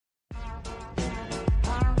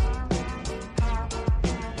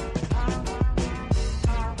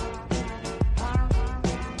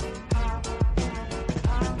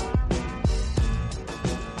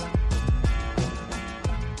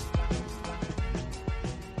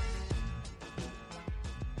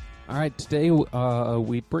All right, today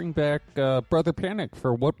we bring back Brother Panic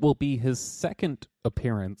for what will be his second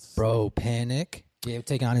appearance. Bro Panic,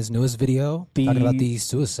 taking on his newest video, talking about the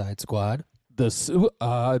Suicide Squad. The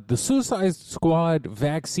Suicide Squad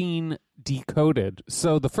vaccine decoded.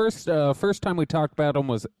 So the first time we talked about him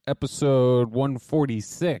was episode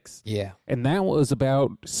 146. Yeah. And that was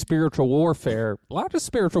about spiritual warfare. A lot of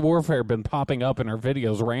spiritual warfare been popping up in our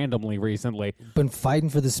videos randomly recently. Been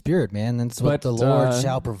fighting for the spirit, man. That's what the Lord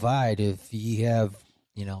shall provide if ye have,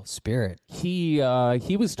 spirit. He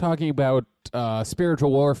was talking about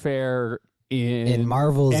spiritual warfare in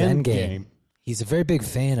Marvel's Endgame. He's a very big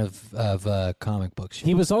fan of comic books.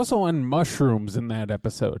 He was also on mushrooms in that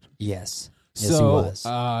episode. Yes. So, yes,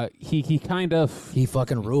 he was. He kind of... He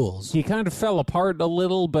fucking rules. He kind of fell apart a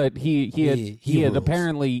little, but he had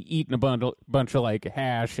apparently eaten a bunch of, like,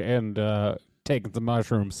 hash and taken some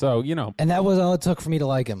mushrooms. So, And that was all it took for me to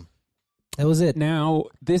like him. That was it. Now,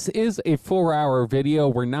 this is a 4-hour video.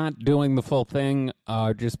 We're not doing the full thing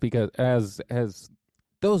just because, as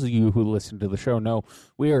those of you who listen to the show know,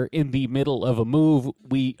 we are in the middle of a move.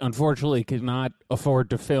 We unfortunately cannot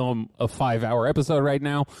afford to film a 5-hour episode right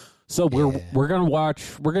now. So we're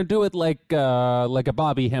gonna do it like a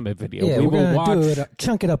Bobby Hemmett video. Yeah, we're gonna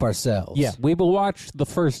chunk it up ourselves. Yeah, we will watch the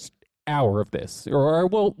first hour of this, or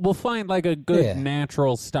we'll find like a good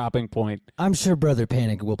natural stopping point. I'm sure Brother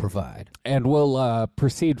Panic will provide, and we'll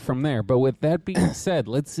proceed from there. But with that being said,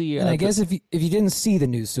 let's see. And I guess if you didn't see the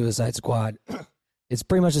new Suicide Squad. It's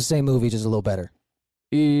pretty much the same movie, just a little better.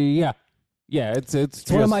 Yeah. It's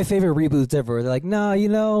one of my favorite reboots ever. They're like,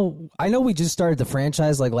 no, I know we just started the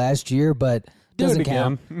franchise like last year, but doesn't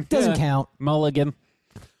count. Doesn't count. Mulligan.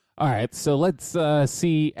 All right, so let's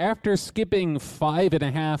see. After skipping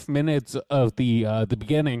 5.5 minutes of the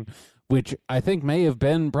beginning, which I think may have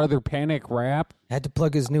been Brother Panic rap, had to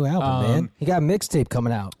plug his new album, man. He got a mixtape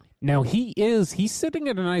coming out. Now, he's sitting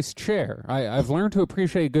in a nice chair. I've learned to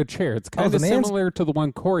appreciate a good chair. It's kind of similar to the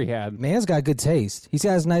one Corey had. Man's got good taste. He's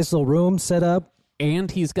got his nice little room set up.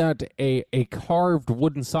 And he's got a carved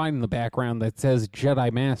wooden sign in the background that says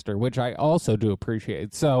Jedi Master, which I also do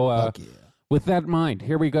appreciate. So, with that in mind,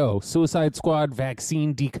 here we go. Suicide Squad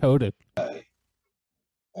vaccine decoded.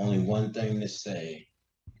 Only one thing to say.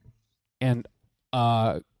 And,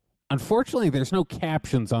 unfortunately, there's no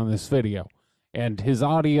captions on this video. And his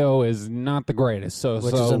audio is not the greatest,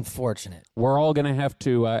 which is unfortunate. We're all gonna have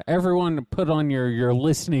to everyone put on your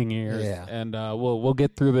listening ears, and we'll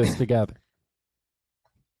get through this together.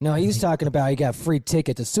 No, he's talking about he got free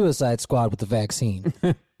ticket to Suicide Squad with the vaccine.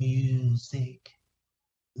 Music,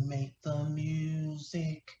 make the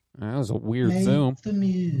music. That was a weird zoom. The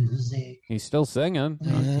music. He's still singing.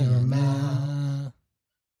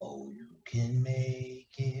 Oh, you can make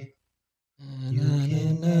it. You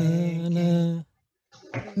can make it.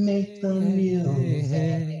 Make the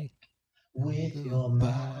music with your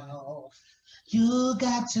mouth. You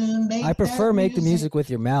got to make. I prefer make the music with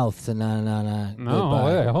your mouth to no.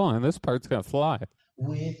 Wait, hold on. This part's gonna fly.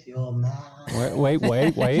 With your mouth. Wait.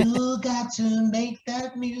 You got to make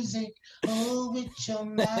that music. Oh, with your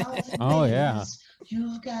mouth. Oh yeah.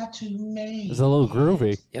 You've got to make. It's a little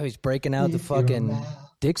groovy. Yeah, he's breaking out the fucking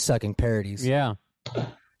dick sucking parodies. Yeah.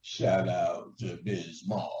 Shout out to Biz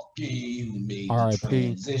Markie who made the R.I.P.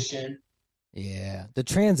 transition. Yeah, the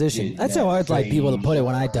transition. That's how I'd like people to put it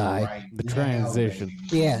when I die. Right The transition.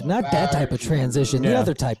 Yeah, not that type of transition. The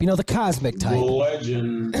other type. The cosmic type.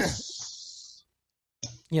 Legends.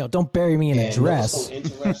 Don't bury me in a dress. So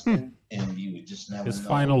interesting, and you would just never His know.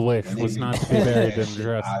 final wish was not to be buried in a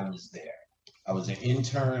dress. I was there. I was an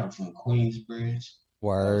intern. I'm from Queensbridge. I was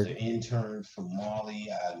Word. an intern from Marley.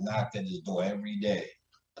 I knocked at his door every day.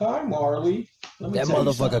 Hi, Marley. Let me That tell you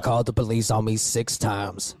motherfucker something. called the police on me 6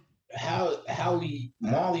 times. Marley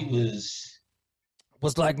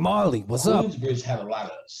Was like, Marley, what's up? Queensbridge had a lot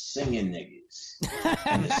of singing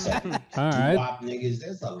niggas. In the second. All right. Doo-wop niggas.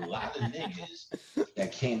 There's a lot of niggas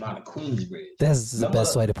that came out of Queensbridge. That's the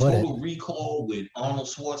best way to put it. Total Recall with Arnold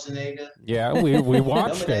Schwarzenegger. Yeah, we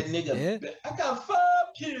watched Remember that it. nigga? Yeah. I got 5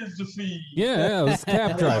 kids to feed. Yeah, it was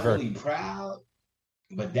cab I'm driver. really proud,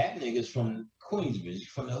 but that nigga's from Queensbridge,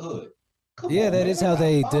 from the hood. Come Yeah, on, that man. is I how got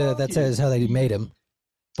they 5 that's kids. how they made him.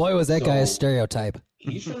 Boy, was that guy a So- stereotype.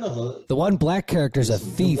 He's from the hood. The one black character's a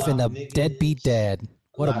Some thief and a doo-wop niggas. deadbeat dad.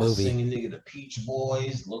 What a lot of movie. Singing nigga, the Peach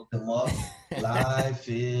Boys. Look them up. Life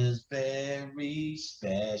is very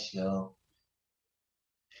special.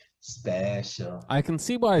 Special. I can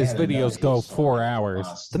see why his They had videos another go hit song, 4 hours.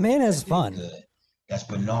 Monster. The man has That fun. good. That's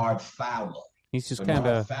Bernard Fowler. He's just Bernard kind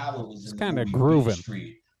of Fowler was he's in kinda the movie grooving. Beat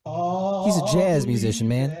Street. Oh, He's a jazz musician,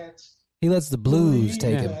 man. He lets the blues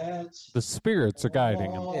take him. The spirits are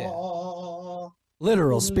guiding him. Yeah.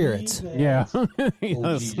 Literal spirits. Yeah.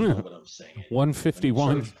 Yes. You know what I'm saying.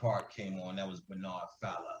 151. Church Park came on. That was Bernard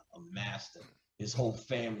Fowler, a master. His whole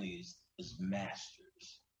family is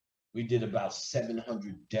masters. We did about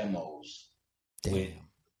 700 demos with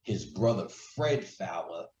his brother Fred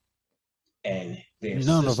Fowler and their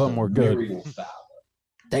None of them were good. Muriel Fowler.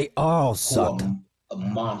 They all sucked. A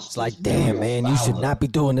monster. It's like, damn, man, you should not be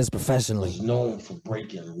doing this professionally. Was known for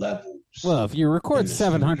breaking levels. Well, if you record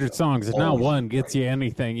 700 songs and not one gets you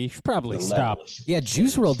anything, you should probably stop. Yeah,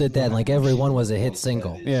 Juice WRLD did that, and like every one was a hit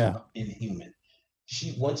single. Yeah. Inhuman.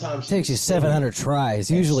 One time It takes you 700 tries.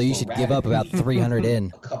 Usually you should give up about 300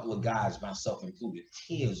 in. A couple of guys, myself included,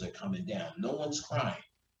 tears are coming down. No one's crying.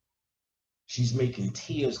 She's making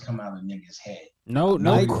tears come out of niggas' head.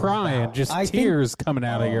 No crying, just tears coming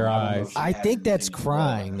out of your eyes. I think that's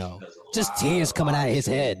crying, though. Just tears coming out of his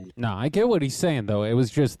head. No, I get what he's saying, though. It was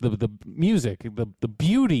just the music, the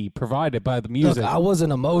beauty provided by the music. Look, I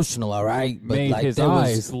wasn't emotional, all right? But made like, his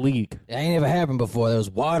eyes leak. It ain't ever happened before. There was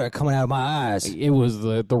water coming out of my eyes. It was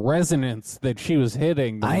the resonance that she was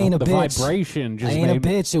hitting. The, I ain't a the bitch. Vibration just I ain't made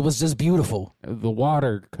a bitch. It was just beautiful. The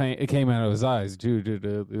water came out of his eyes due to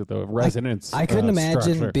the resonance. I couldn't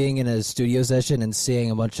imagine structure. being in a studio session and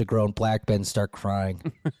seeing a bunch of grown black men start crying.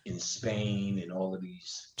 In Spain and all of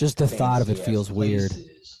these. Just the thought of it feels weird. You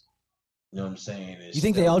know what I'm saying? You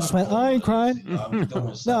think they all just went, I ain't crying?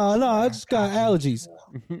 No, I just got allergies.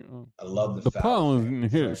 I love the pollen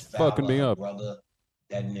here is fucking me up. Brother,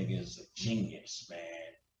 that nigga is a genius, man.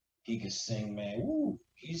 He can sing, man. Woo.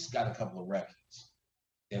 He's got a couple of records.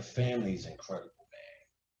 Their family's incredible,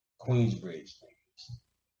 man. Queensbridge niggas.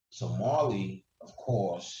 So Marley, of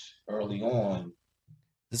course, early on.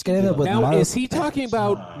 This guy ended up with now, is he talking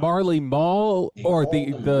about Marley Marl or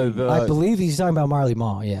the? I believe he's talking about Marley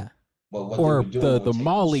Marl, yeah. Or the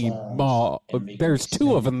Molly Marl. There's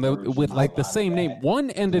two of them with like the same name.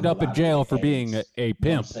 One ended up in jail for being a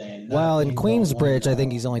pimp. Well, in Queensbridge, I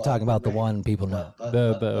think he's only talking about the one people know.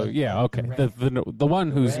 The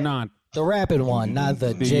one who's not the rapping one, not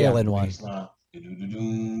the jailing one.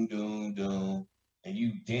 And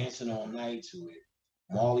you dancing all night to it.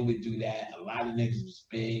 Marley would do that. A lot of niggas was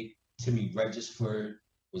big. Timmy Regisford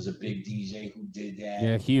was a big DJ who did that.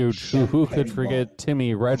 Yeah, huge. Who could forget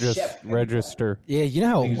Timmy Register? Yeah, you know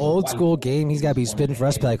how old school game he's got to be spitting for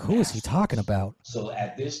us. Be like, who is he talking about? So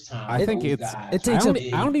at this time, I think it takes. I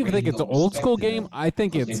don't even think it's an old school game. I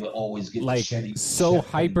think it's like so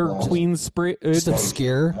hyper Queensbridge. It's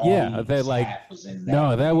obscure. Yeah, they like.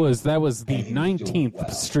 No, that was the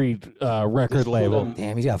 19th Street record label.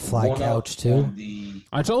 Damn, he's got a fly couch too.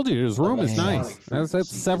 I told you his room is nice. That's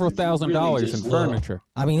several $1,000s in furniture.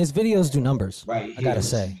 I mean, his videos do numbers. I gotta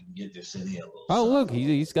say. Oh look,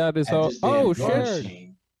 he's got his own. Oh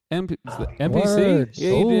shit. NPC? Word.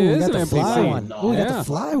 Yeah, he is an got the fly NPC. one. Ooh, got the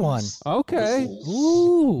fly one. Okay.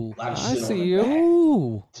 Ooh, I see you.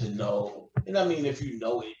 Ooh. To know, and I mean, if you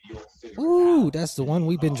know it, you'll figure it out. Ooh, that's the one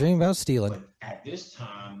we've been dreaming about stealing. But at this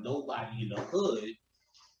time, nobody in the hood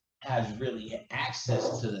has really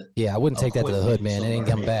access to. Yeah, I wouldn't take that to the hood, man. It ain't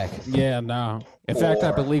coming back. Yeah, no. In fact,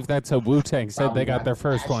 I believe that's how Wu-Tang said they got their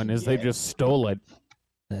first one, is they just stole it.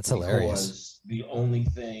 That's hilarious. The only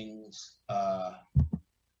thing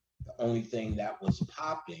that was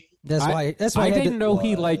popping. That's why I didn't know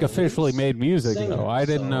he like officially made music though. I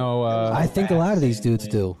didn't know. I think a lot of these dudes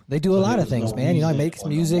do. They do a lot of things, man. You know, he makes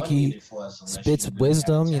music. He spits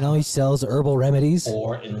wisdom. You know, he sells herbal remedies.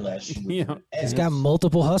 Or unless he's got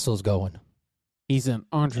multiple hustles going. He's an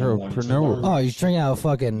entrepreneur. Oh, he's drinking out a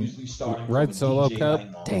fucking red Solo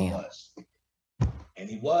cup. Damn. And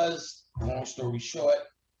he was. Long story short,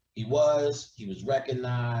 he was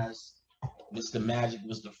recognized. Mr. Magic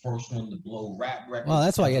was the first one to blow rap records. Well,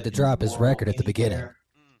 that's why he had to drop his record at the beginning.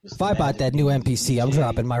 If I bought that new MPC, I'm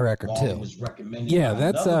dropping my record too. Yeah,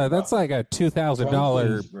 that's like a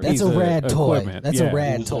 $2,000. That's a rad toy. Equipment. That's a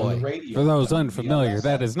rad toy. For those unfamiliar,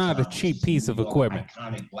 that is not a cheap piece of equipment.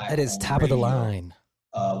 That is top of the line.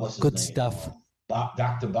 Good stuff.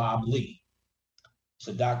 Dr. Bob Lee.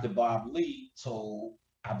 So Dr. Bob Lee told.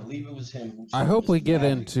 I believe it was him. I hope we get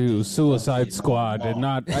into Suicide Squad and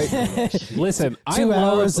not. Listen, 2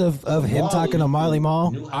 hours of him talking to Marley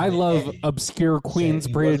Marl. I love obscure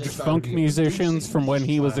Queensbridge funk musicians from when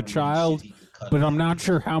he was a child, but I'm not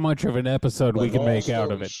sure how much of an episode we can make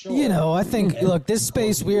out of it. You know, I think, look, this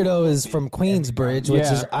space weirdo is from Queensbridge, which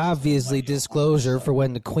is obviously disclosure for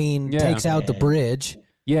when the Queen takes out the bridge.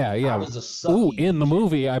 Yeah. Ooh, in the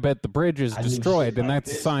movie, I bet the bridge is destroyed, and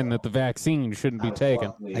that's a sign that the vaccine shouldn't be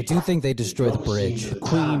taken. I do think they destroyed the bridge.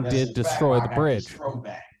 Queen did destroy the bridge.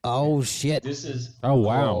 Oh, shit. This is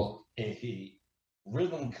wow. a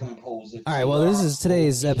rhythm composer. All right, well, this is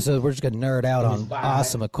today's JR episode. We're just going to nerd out It was on by-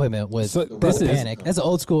 awesome equipment with So Brother this is- Panic. That's an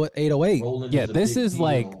old school 808. Roland Yeah, is a this big is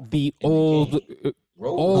like deal the in the old game.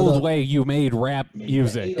 Roland- old way you made rap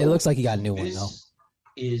music. It looks like he got a new one, This though.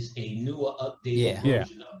 is a newer, updated Yeah.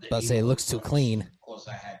 version of the About to say, it looks too 808. clean. Of course,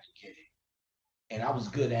 I had to get it. And I was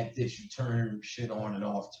good at this. You turn shit on and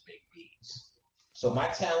off to make beats. So my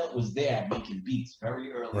talent was there at making beats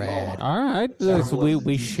very early Rad. on. All right, But so I we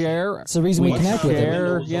wasn't share. It's the reason we Once connect I with turned him.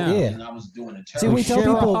 share, Windows yeah. on Yeah. and I was doing a See, we tell share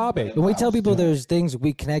a people hobby. when we tell people there's things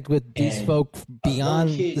we connect with these And folk beyond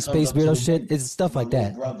a little kid the Space comes up to Beetle me, shit. It's stuff my like little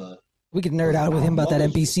that. brother, We could nerd out with him about that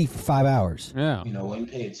NPC for 5 hours. Yeah. you know, and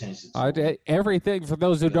pay attention to it. Everything for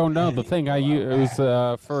those who don't know, the thing I use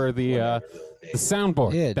for the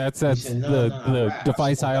soundboard. Yeah. That's He said, the rap.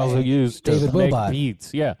 device I So also bad. use to David make Bobot.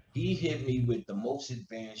 beats. Yeah. He hit me with the most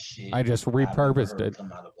advanced shit I just I've ever repurposed heard it.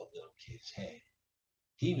 come out of a little kid's head.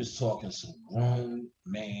 He was talking some grown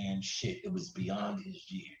man shit. It was beyond his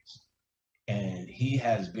years. And he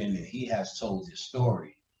has told his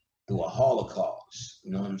story through a Holocaust.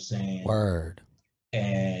 You know what I'm saying? Word.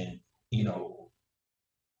 And, you know,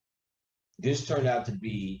 this turned out to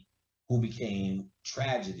be who became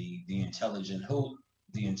Tragedy, the intelligent hoodlum,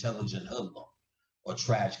 or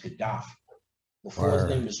Traj Gaddafi. Before his Word.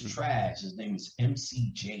 name was Traj, his name was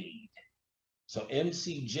MC Jade. So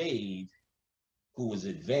MC Jade, who was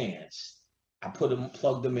advanced, I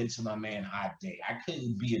plugged him into my man Hot Day. I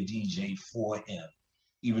couldn't be a DJ for him,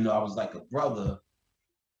 even though I was like a brother.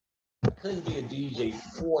 I couldn't be a DJ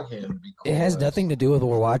for him because It has nothing to do with what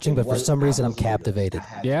we're watching, but for some reason I'm captivated.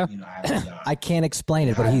 Yeah. I can't explain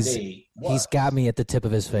it, but he's got me at the tip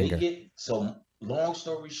of his finger. So long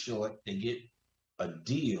story short, they get a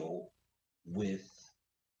deal with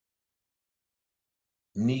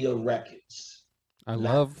Nia Records. I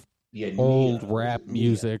love Yeah, old Nia, rap Nia.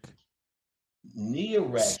 music. Nia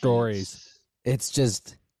Records. Stories. It's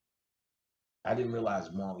just, I didn't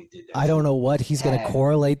realize Marley did that. I don't know what he's going to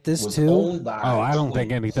correlate this Was to. owned by Oh, I don't think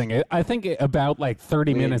twins. anything. I think about like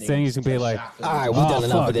 30 Weird minutes in, names, you can be like, Tashaka. all right, we oh, done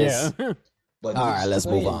enough fuck, of this. yeah. But All these right, let's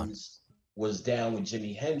move on. twins Was down with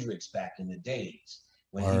Jimi Hendrix back in the days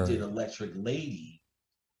when Word. he did Electric Lady,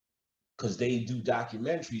 because they do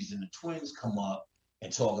documentaries and the twins come up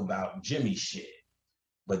and talk about Jimmy shit.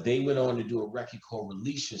 But they went on to do a record called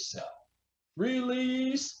Release Yourself.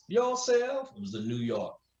 Release Yourself. It was in New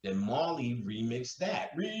York. Then Marley remixed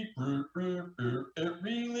that.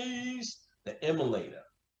 Release the Emulator.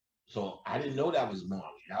 So I didn't know that was Marley.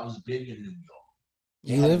 That was big in New York.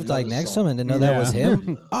 They You had lived like another next to song. him and didn't know that was Yeah.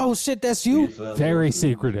 him? Oh, shit, that's you? Very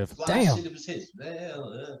secretive. Fly Damn. shit, it was his.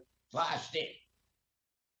 Fly shit.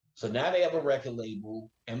 So now they have a record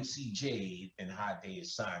label, MC Jade and Hot Day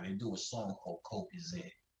is signed. They do a song called Coke Is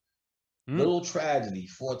It. Mm. Little Tragedy,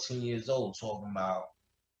 14 years old, talking about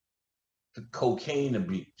the cocaine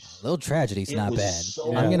abuse. Little Tragedy's It not was bad.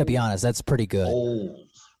 so I'm going to be honest, that's pretty good. Old,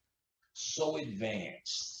 so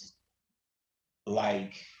advanced.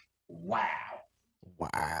 Like, wow.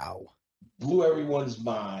 Wow. Blew everyone's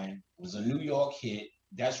mind. It was a New York hit.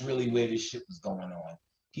 That's really where this shit was going on.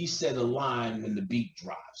 He said a line when the beat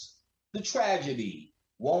drops. The tragedy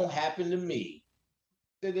won't happen to me.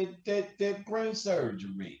 That brain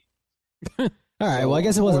surgery. All right, well, I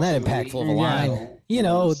guess it wasn't that impactful of a line. You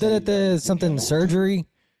know, something surgery.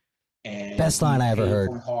 And Best line I ever came heard.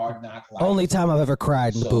 from Hard Knock Life. Only time I've ever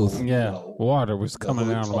cried in the So, booth. you Yeah, know, water was the coming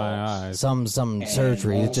hood out of my talks. eyes. Some And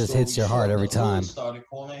surgery. It long just story hits your heart short, every the hood time. Started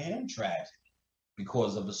calling him tragedy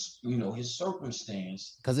because of his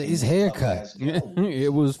circumstance. 'Cause of and his tough haircut. ass nose.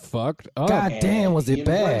 It was fucked up. God And damn, was he it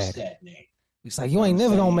embraced bad. that name. It's like, you ain't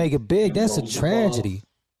never going to make it big. It That's a goes tragedy. above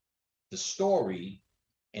The story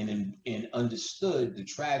and understood the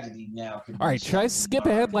tragedy now. Could All be right, should I something skip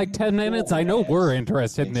ahead like 10 minutes? I know forward we're as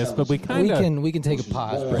interested in this, but we kind We of... can take a which was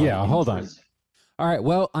pause, born bro. Yeah, in hold on. prison. All right,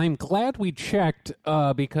 well, I'm glad we checked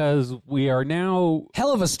because we are now...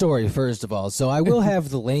 Hell of a story, first of all. So I will have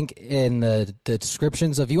the link in the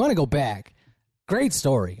description. So if you want to go back, great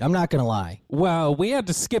story. I'm not going to lie. Well, we had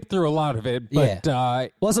to skip through a lot of it, but Well,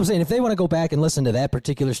 that's what I'm saying. If they want to go back and listen to that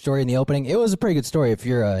particular story in the opening, it was a pretty good story if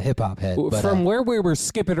you're a hip-hop head. But, from where we were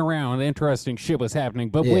skipping around, interesting shit was happening,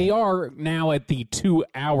 but Yeah. we are now at the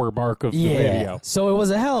 2-hour mark of the yeah. video. So it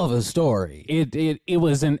was a hell of a story. It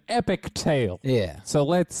was an epic tale. Yeah. So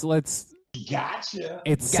let's Gotcha.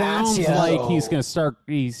 it sounds Gotcha. like he's going to start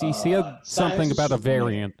he said something Science about a of Superman.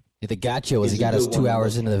 variant. The gotcha was he It's a got us good 2 one.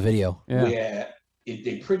 hours into the video. Yeah. Where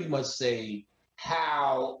they pretty much say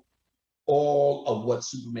how all of what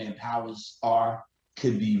Superman powers are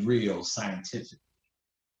could be real scientifically.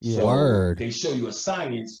 Yeah. So Word. they show you a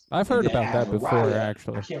science. I've heard and then about that Azariah, before,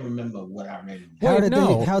 actually. I can't remember what I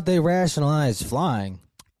read. How'd they rationalize flying?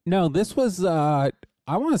 No, this was, I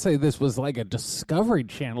want to say this was like a Discovery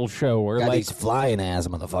Channel show where, Got like, these flying ass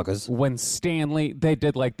motherfuckers. when Stanley, they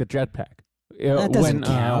did like the jetpack. That doesn't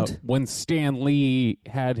count. When Stan Lee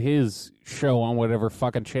had his show on whatever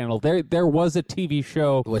fucking channel, there was a TV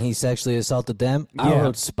show. When he sexually assaulted them, I Yeah.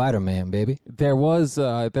 wrote Spider-Man, baby. There was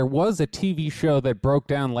a TV show that broke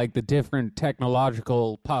down like the different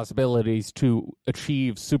technological possibilities to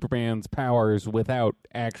achieve Superman's powers without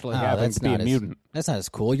actually having to be a mutant. That's not as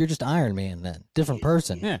cool. You're just Iron Man then. Different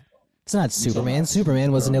person. Yeah. It's not Superman.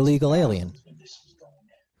 Superman was an illegal alien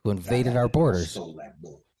who invaded our borders.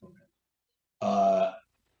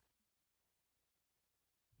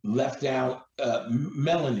 Left out,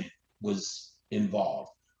 melanin was involved,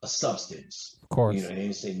 a substance. Of course. You know, they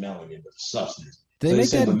didn't say melanin, but substance. Do they make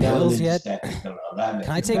said, that in but pills melanin yet? is that- Can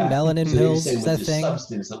I take melanin pills? Is that thing?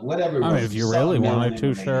 Substance, whatever it I mean, was, if you some really wanted melanin to,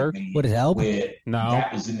 made sure. it Would it help? Where No.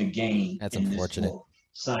 that was in the game. That's in this unfortunate. book,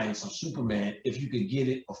 Science of Superman. If you could get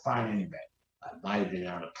it or find anybody, I might have been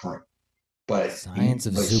out of print. But Science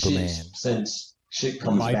of but Superman. Since shit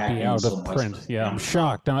comes Might back be in out so of much print. stuff, Yeah, I'm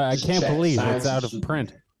shocked. I can't check believe Science it's out of of print.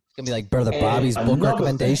 Superman. It's going to be like Brother And Bobby's book another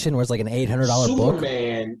recommendation where it's like an $800 book.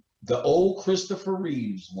 Superman, the old Christopher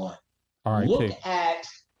Reeves one. R.I.P. Look at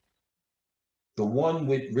the one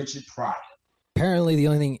with Richard Pryor. Apparently, the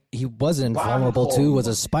only thing he wasn't Bobby vulnerable to Cole. was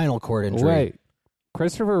a spinal cord injury. Wait,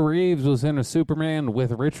 Christopher Reeves was in a Superman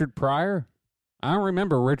with Richard Pryor? I don't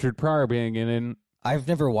remember Richard Pryor being in it. I've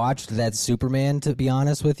never watched that Superman, to be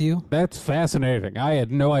honest with you. That's fascinating. I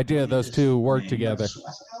had no idea those two worked Man, together. I said,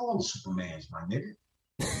 how old is Superman's, my nigga?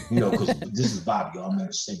 You know, because this is Bobby. I'm going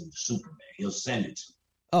to send you Superman. He'll send it to you.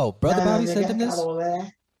 Oh, Brother Bobby Nigga, sent him I this? got all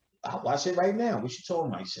that. I'll watch it right now. What you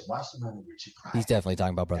told him? He said, watch the one with Richard Pryor. He's definitely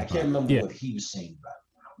talking about I Brother can't Bobby. remember Yeah. what he was saying about it.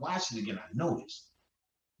 When I watched it again, I noticed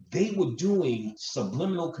they were doing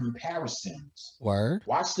subliminal comparisons. Word.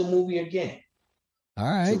 Watch the movie again. All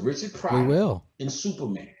To right. Richard Pryor We will. in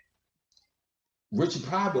Superman. Richard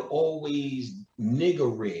Pryor would always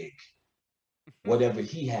nigger rig whatever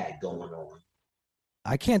he had going on.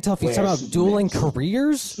 I can't tell if he's Where's talking about Superman? dueling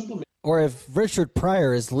careers Superman. or if Richard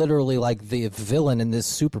Pryor is literally like the villain in this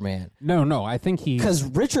Superman. No, I think he... Because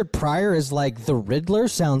Richard Pryor is like the Riddler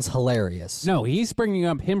sounds hilarious. No, he's bringing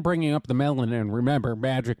up the melanin. Remember,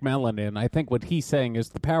 magic melanin. I think what he's saying is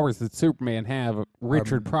the powers that Superman have,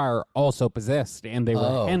 Richard Pryor also possessed, and they were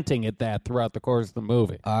Oh. hinting at that throughout the course of the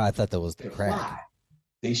movie. I thought that was the Could crack. fly.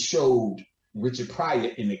 They showed Richard Pryor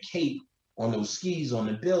in a cape on those skis on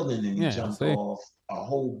the building, and he Yeah, jumped see? off a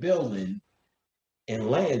whole building and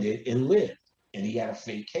landed and lived. And he had a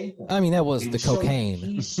fake cape on. I mean, that was They the showed cocaine.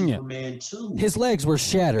 He's Yeah. Superman too. His legs were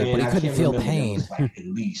shattered, And but he I couldn't can't feel remember, there pain. was like at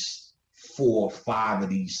least 4 or 5 of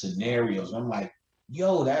these scenarios. I'm like,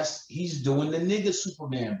 yo, he's doing the nigga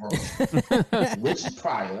Superman, bro. Richard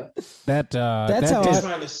Pryor. That That's that how did- I-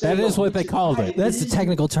 Trying to say, that is look, what they Richard called Pryor it. That's the is-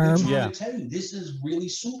 technical term. they're trying Yeah. to tell you, this is really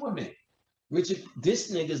Superman. Richard,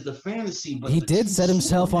 this nigga's the fantasy, but He the did true set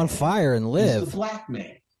himself on Superman fire and is live. the black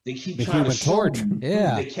man. They keep The trying to Human show Torch. you.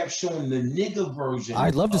 Yeah. They kept showing the nigga version.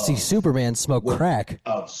 I'd love to see Superman smoke what- crack.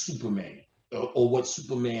 of Superman or what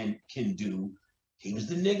Superman can do. He was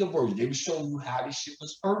the nigga version. They were showing you how this shit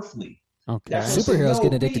was earthly. Okay. That's what- Superheroes no,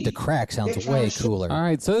 getting addicted to me. crack sounds They're trying way to show- cooler. All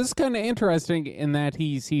right, so this is kind of interesting in that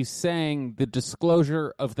he's saying the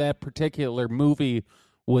disclosure of that particular movie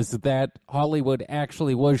was that Hollywood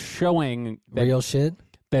actually was showing that, Real shit.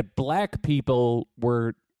 that black people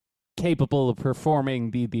were capable of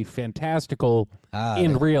performing the fantastical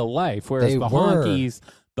in real life, whereas they the were.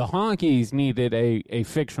 honkies needed a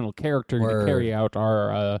fictional character Word. to carry out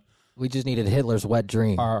We just needed Hitler's wet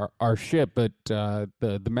dream. our ship, but the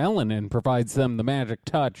melanin provides them the magic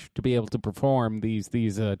touch to be able to perform these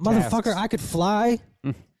Motherfucker, tasks. I could fly.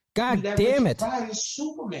 God That damn Richard it. Pryor is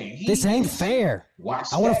Superman. This ain't fair. Watch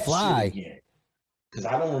I wanna that fly. shit again. Because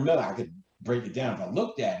I don't remember. I could break it down if I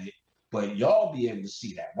looked at it, but y'all be able to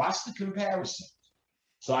see that. Watch the comparison.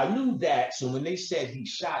 So I knew that. So when they said he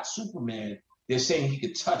shot Superman, they're saying he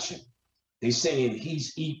could touch him. They're saying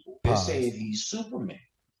he's equal. They're Pause. saying he's Superman.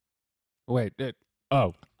 Wait,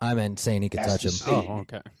 oh, I meant saying he could That's touch the him. statement. oh,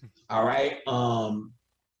 okay. All right.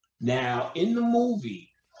 Now in the movie,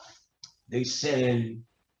 they send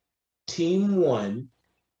Team 1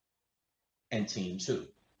 and Team 2.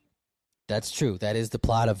 That's true. That is the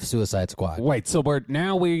plot of Suicide Squad. Wait, so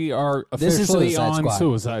we are This is officially Suicide on Squad.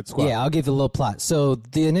 Suicide Squad. Yeah, I'll give you a little plot. So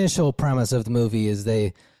the initial premise of the movie is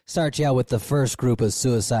they start you out with the first group of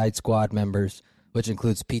Suicide Squad members, which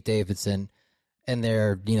includes Pete Davidson, and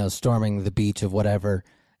they're, storming the beach of whatever.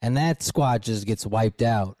 and that squad just gets wiped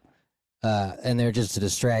out, and they're just a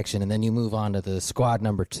distraction. And then you move on to the squad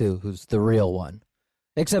number 2, who's the real one.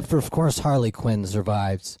 Except for, of course, Harley Quinn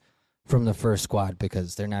survives from the first squad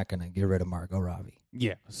because they're not going to get rid of Margot Robbie.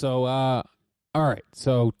 Yeah. So, all right.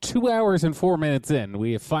 So 2 hours and 4 minutes in,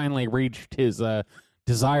 we have finally reached his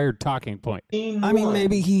desired talking point. I mean,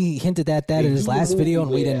 maybe he hinted at that in his last video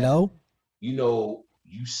and we didn't know. You know,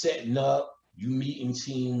 you setting up, you meeting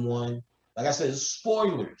Team 1. Like I said, it's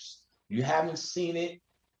spoilers. You haven't seen it.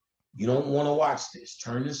 You don't want to watch this.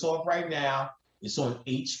 Turn this off right now. It's on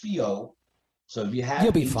HBO. So if you have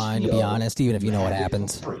You'll be HBO, fine, to be honest, even if you know what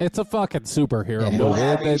happens. It's a fucking superhero Yeah.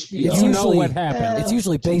 movie. It's You know usually- what happened. It's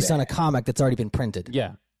usually based on a comic that's already been printed.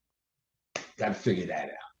 Yeah. Got to figure that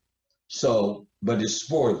out. So, but it's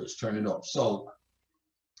spoilers. Turn it off. So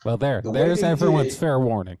Well, The way there's they everyone's did it- fair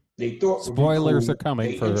warning. they thought it'd be Spoilers cool. are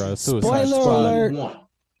coming They for introduced Suicide Spoiler Squad. alert. Team 1.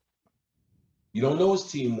 You don't know it's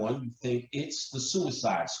Team 1. You think it's the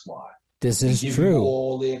Suicide Squad. This They is give true. you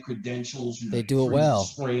all their credentials. You know, They do it freeze well.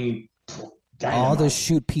 Screen, All dynamite. the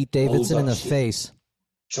shoot Pete Davidson in the shit. face.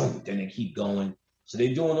 Then they keep going. So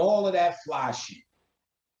they're doing all of that fly shit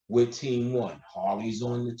with Team 1. Harley's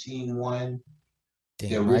on the Team 1. The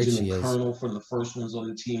Damn right original she is. Colonel from the first one's on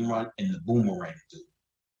the Team 1, and the Boomerang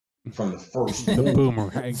dude from the first The movie.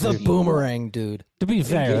 boomerang. The Team boomerang, dude. To be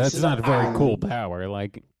fair, gets that's to not a the very island. cool power.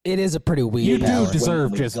 Like, It is a pretty weird you do power.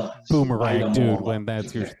 deserve With just guns. Light boomerang 'em dude all when up.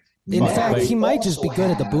 that's your... In But fact, they he might just be also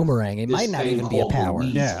good at the have boomerang. It this might not thing even be a called power.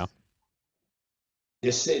 Louise. Yeah.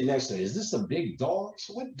 They're sitting next to it. Is this a big dog?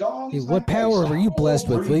 So what dog? Hey, is what like that? power So were you I blessed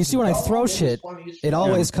don't with? know Well, you see, when I breeds of throw dog. It shit, was funny as it fuck.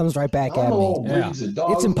 always comes right back I at don't know me. what Yeah. breeds of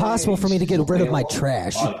dogs, It's impossible man. for me to She's get a rid of my werewolf.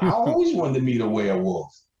 trash. I always wanted to meet a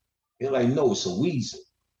werewolf. They're like, no, it's a weasel.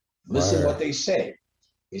 Listen Word. what they said.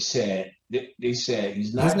 They said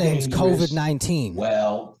he's not His name's dangerous. COVID-19.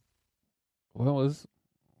 Well, What was...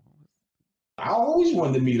 I always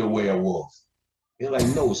wanted to meet a werewolf. They're like,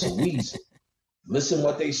 no, it's a weasel. Listen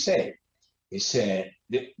what they said. They said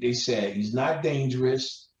he's not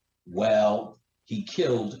dangerous. Well, he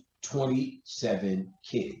killed 27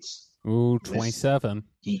 kids. Ooh, 27.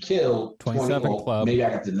 He killed 27 club. Maybe I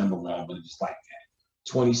got the number wrong, but it's like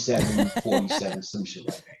that. 27, 47, some shit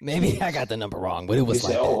like that. Maybe I got the number wrong, but it They was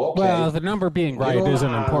like said, that. oh, okay. Well, the number being right on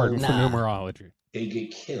isn't the important for island. Nah. numerology. They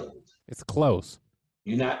get killed. It's close.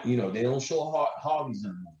 You're not, they don't show Harley's in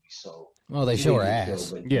the movie, so Oh, they she show her didn't get ass.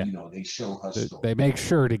 killed, but, Yeah. they show her They, story. they make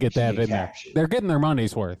sure to get She that get in there. captured. They're getting their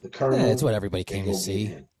money's worth. The Colonel. Yeah, it's what everybody they came go to get see.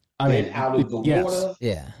 him. I Then mean, out of the yes. water,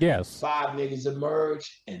 Yeah. Yes. 5 niggas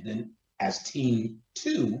emerge, and then as Team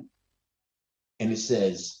 2, and it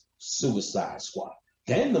says Suicide Squad.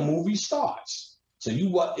 Then the movie starts. So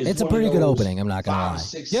It's a pretty good opening, I'm not going to 5, lie.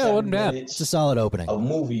 6, Yeah, it 7 wasn't bad. minutes It's a solid opening. of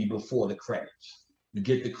movie before the credits. You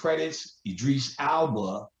get the credits. Idris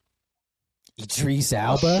Alba, Idris a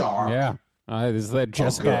Alba? shark, Yeah. Is that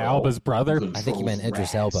Jessica girl Alba's brother? who I think you meant controls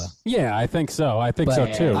Idris rats. Elba. Yeah, I think so. I think so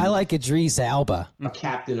But too. I like Idris Alba. A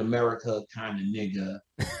Captain America kind of nigga.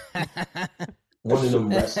 One of them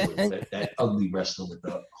wrestlers, that ugly wrestler with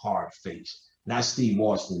the hard face. Not Steve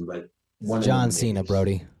Austin, but one of John them Cena, niggas.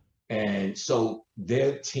 Brody. And so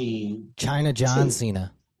their team, China John Two.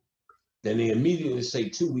 Cena. then they immediately say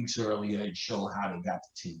 2 weeks earlier and show how they got the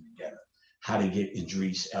team together, how they get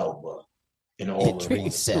Idris Elba and all of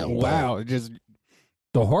Idris those. Elba. Wow, just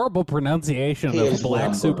the horrible pronunciation Here's of what black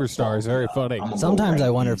I'm gonna superstar is very fuck funny. up. I'm gonna Sometimes go I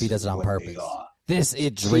right wonder if he into does it on what they purpose. are. This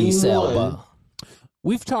Idris Team Elba. one.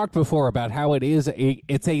 We've talked before about how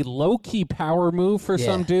it's a low key power move for Yeah.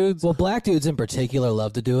 some dudes, Well, black dudes in particular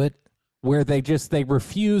love to do it. where they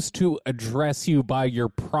refuse to address you by your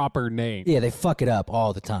proper name. Yeah, they fuck it up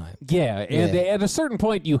all the time. Yeah, and Yeah. at a certain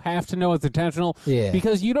point, you have to know it's intentional. Yeah.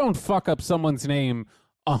 Because you don't fuck up someone's name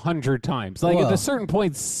 100 times. Like, at Well- a certain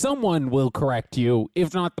point, someone will correct you,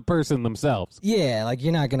 if not the person themselves. Yeah, like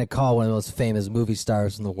you're not going to call one of the most famous movie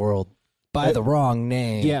stars in the world by the wrong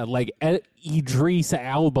name. Yeah, like Idris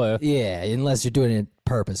Alba. Yeah, unless you're doing it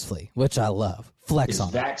purposefully, which I love. Flex Is on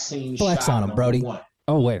it. vaccine Flex shot on 'em, number Brody. 1.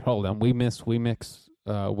 Oh, wait, hold on. We mixed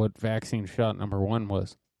what vaccine shot number 1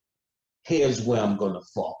 was. Here's where I'm gonna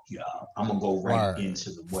fuck y'all. I'm gonna go right Word. into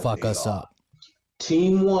the what Fuck they us are. up.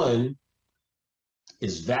 Team 1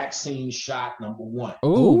 is vaccine shot number 1.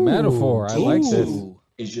 Ooh, metaphor. I like this. Ooh.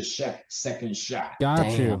 Is your second shot. Got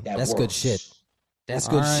Damn. you. That That's good works. shit. That's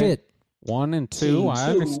All good right. shit. 1 and 2, Team I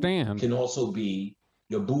 2 understand. Can also be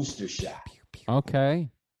your booster shot. Okay.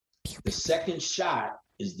 The second shot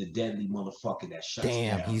is the deadly motherfucker that shuts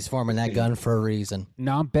Damn, down. he's forming that gun for a reason.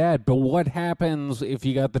 Not bad, but what happens if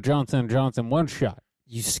you got the Johnson & Johnson one shot?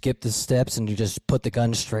 You skip the steps and you just put the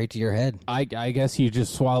gun straight to your head. I guess you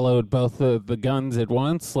just swallowed both the guns at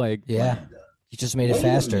once. Like, Yeah. You just made it Wait a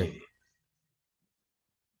faster. minute.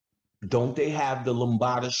 Don't they have the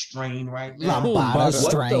Lambada strain right now? Lambada What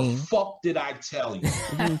strain. the fuck did I tell you?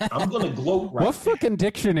 I'm gonna gloat right what fucking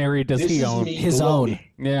dictionary does This he is own? me His gloating.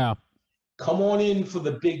 own. Yeah. Come on in for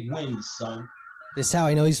the big wins, son. This is how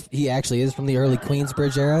I know he actually is from the early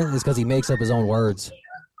Queensbridge era, is because he makes up his own words.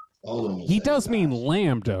 Hold on a He second, does mean guys.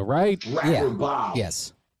 lambda, right? Rapper Yeah. Bob.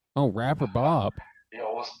 Yes. Oh, Rapper Bob.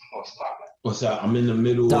 What's up? I'm in the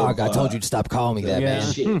middle Dog, of... I told you to stop calling me that, Yeah.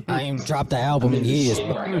 man. Shit. I ain't dropped the I'm album in in the years.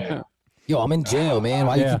 shit right now. Yo, I'm in jail, man.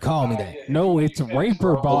 Why you Yeah. keep calling me that? No, it's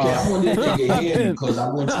Raper Bob. Okay, I wanted to hear you because I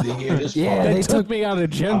want you to hear this Yeah, part. They they took took- me out of I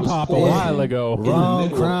Gen was Pop a pausing while ago. in the Wrong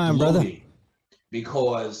middle of crime, brother. gloating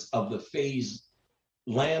because of the phase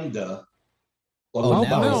Lambda. Oh,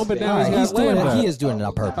 now no, but now All he's right, got he's doing it. Lambda. He is doing it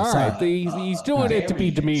on purpose. All Sorry. right, he's doing it to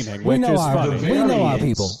be demeaning, We which know is our funny. we know our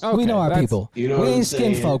Variants. people. We know our Okay, people. You know We what I'm ain't skin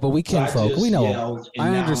saying? folk, but we So I kinfolk. just We know 'em. yelled, and I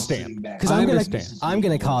now I'm understand. sitting back. Because I I'm gonna understand. I'm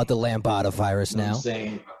gonna call it the Lambada virus You know what now. I'm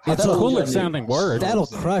saying? It's I told a cooler y'all sounding niggas. word. That'll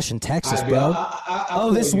crush in Texas, I- bro. I Oh,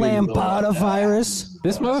 feel this you know Lambada about that. virus.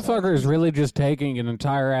 This motherfucker is really just taking an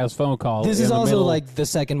entire ass phone call. This in is the also middle. like the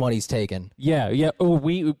second one he's taken. Yeah. Oh,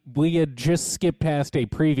 we had just skipped past a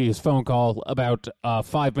previous phone call about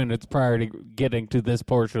 5 minutes prior to getting to this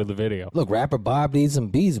portion of the video. Look, rapper Bob needs some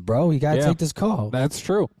beats, bro. You gotta Yeah. take this call. That's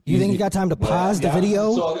true. You think you got time to Well, pause the yeah, I'm just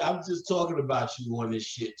video? talking- I'm just talking about you on this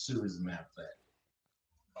shit too, as a matter of fact.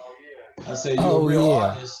 I said you're Oh, a real yeah.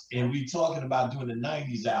 artist, and we talking about doing the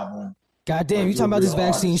 '90s album. Goddamn, you talking about this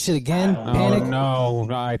vaccine shit again? Oh, Panic? No,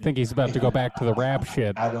 I think he's about to go back to the rap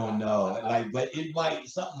shit. I don't know, like, but it might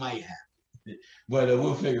something might happen, but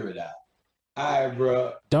we'll figure it out. All right,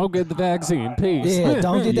 bro. Don't get the vaccine. Peace. Yeah,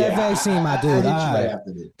 don't get that Yeah, vaccine, my I dude. hit you All right right.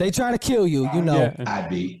 after this. They trying to kill you, you know. Yeah. I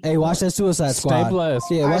be. Hey, watch that Suicide Stay Squad. blessed.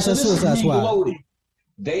 Yeah, All right, watch so that this is Suicide me Squad. gloating.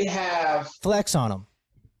 They have Flex on them.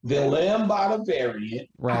 the Lambada variant.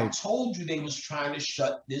 I Right. told you they was trying to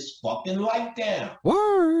shut this fucking light down.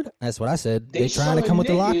 Word. That's what I said. They trying to showing come with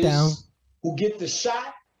the niggas lockdown. Who get the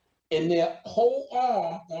shot and their whole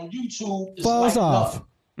arm on YouTube is Falls lighting off.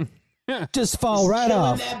 up. Just fall It's right killing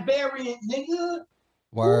off. that variant, nigga.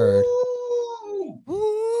 Word. Ooh.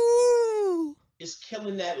 Ooh. It's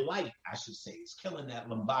killing that light, I should say. It's killing that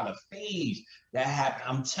Lambada phase that happened.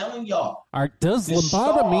 I'm telling y'all. All right, does the lambada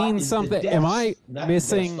star mean is the something? Death- Am I not the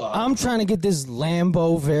missing? Death Star. I'm trying to get this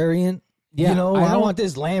Lambo variant. Yeah, you know, I I don't- want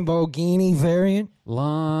this Lamborghini variant.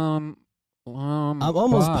 I'm I'm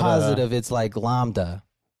almost positive it's like Lambda.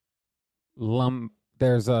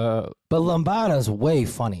 There's a But Lambada's way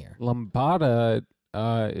funnier. lambada.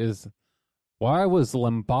 Is why was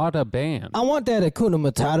lambada banned? I want that Hakuna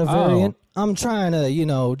Matata Oh. variant. I'm trying to, you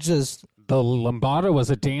know, just The lambada was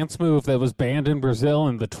a dance move that was banned in Brazil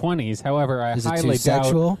in the 20s. However, I is it highly too doubt.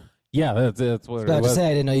 sexual? Yeah, that's what I was it about to was. say I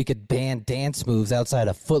didn't know you could ban dance moves outside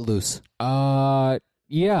of Footloose.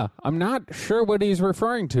 Yeah, I'm not sure what he's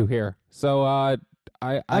referring to here. So, I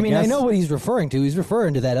mean, I guess know what he's referring to. He's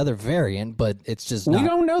referring to that other variant, but it's just we not.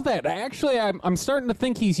 don't know that. Actually, I'm starting to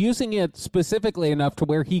think he's using it specifically enough to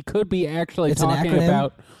where he could be actually It's an talking acronym?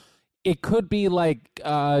 about. It could be like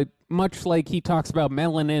much like he talks about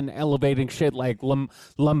melanin elevating shit. Like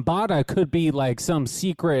lambada could be like some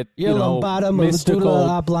secret, Your you know, Lambada mystical.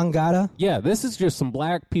 Medulla Oblongata. Yeah, this is just some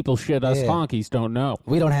black people shit us Yeah. honkies don't know.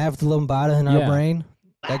 We don't have the Lambada in our Yeah. brain.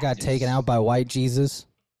 That got taken out by white Jesus.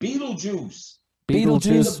 Beetlejuice.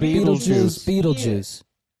 Beetlejuice. Beetlejuice. Beetlejuice.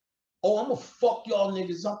 Oh, I'm gonna fuck y'all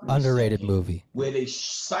niggas up. in a Underrated second. movie. Where they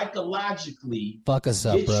psychologically Fuck us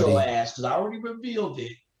up, get your Brody. ass, because I already revealed it,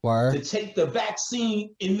 to Word. take the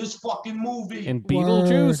vaccine in this fucking movie. And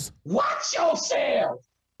Beetlejuice. Watch yourself.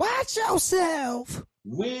 Watch yourself.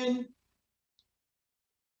 When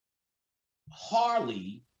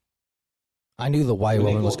Harley, I knew the white when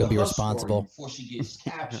they woman go was going to be her story responsible. before she gets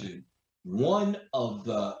captured, one of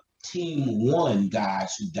the Team One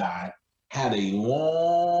guys who died had a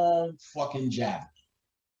long fucking javelin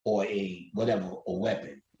or a whatever, a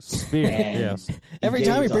weapon. Spear. And Yes. Every gave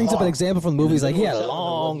time it he to brings up an Harley. example from the movie, he's like, he had a Tell them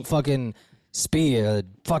long what fucking spear,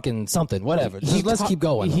 fucking something, whatever. Just let's keep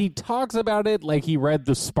going. He talks about it like he read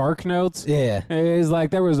the Spark Notes. Yeah. He's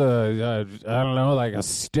like, there was I don't know, like a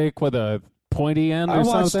stick with a pointy end or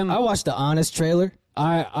something. I watched the Honest trailer.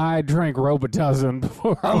 I drank Robitussin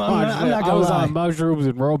before I I'm watched not it. gonna I was lie. on mushrooms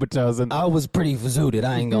and Robitussin. I was pretty zooted.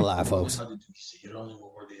 I ain't gonna lie, folks. He said, "You're the only one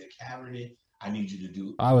worthy of carrying it. I need you to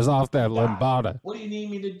do." I was off that lambada. What do you need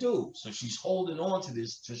me to do? So she's holding on to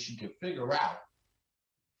this till she can figure out.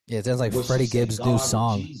 Yeah, it sounds like what Freddie she said, Gibbs' God new or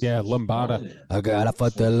song. Jesus Yeah, is lambada. calling them I gotta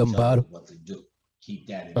fuck before that you tell lambada. them What to do? Keep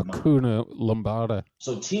that in mind. Akuna Lombada.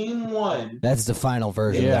 So Team 1. That's the final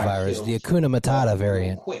version Yeah. of the virus, the Akuna Matata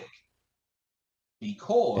variant. Quick.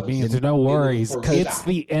 Because It means no worries. first It's shot.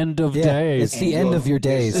 the end of Yeah, days. it's the end of your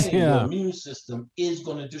they're days. saying Yeah. Your immune system is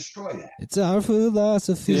going to destroy that. It's our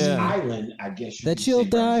philosophy This Yeah. island, I guess you that could you'll say,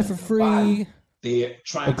 die for represents the body. free. They're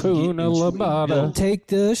trying to get Akuna into a Lombada. building. Take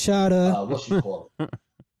the shot of. What you call it?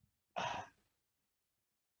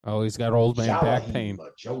 Oh, he's got old man back Jalahi, pain.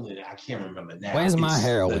 Jolin, I can't remember now. Where's my It's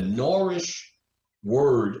heroin? The Norrish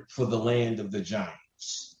word for the land of the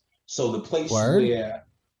giants. So the place Word? where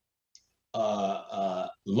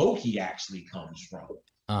Loki actually comes from,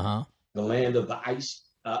 the land of the ice.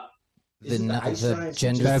 Is it The ice the giants?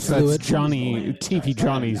 gender That's fluid. Johnny TV Giants.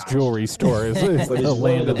 Johnny's jewelry store. Is But it's the one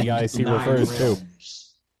land of the these ice he 9 refers to.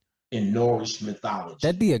 realms in Norrish mythology.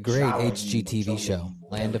 That'd be a great Jalahi, HGTV show.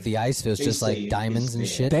 Jolin, Land of the Ice. If it was They just say like diamonds and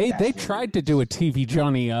it's shit. there. They That's what tried it to is. do a TV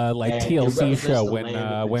Johnny like And it TLC represents show the when land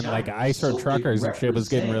of the like giants. Ice Road So it Truckers and shit was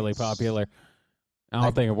getting really represents popular. I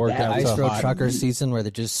don't think it worked that out Ice so Road hot. Trucker You- season where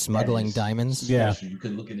they're just smuggling That is diamonds. Yeah. special. You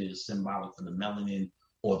could look at it as symbolic for the melanin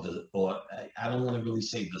or I don't want to really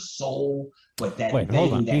say the soul, but that Wait, thing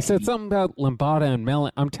hold on. that He can said be- something about Lambada and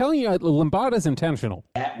Melon. I'm telling you, Lambada's intentional.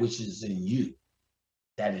 that which is in you.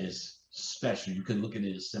 That is special. You could look at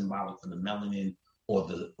it as symbolic for the melanin or Oh,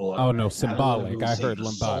 no, I don't wanna symbolic. really I say heard the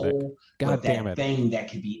lymphodic. soul, God but damn that it. thing that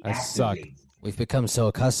can be I suck. activated. We've become so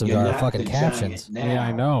accustomed You're to our not fucking the giant captions. now Yeah,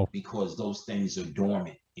 I know. because those things are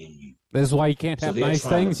dormant in you. This is why you can't So have they're nice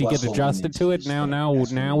trying to things. You get bust open adjusted into to it. this Now, thing. now,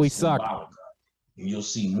 That's now what we it's suck. symbolic of. And you'll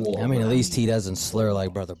see more. I mean, at around least you. he doesn't slur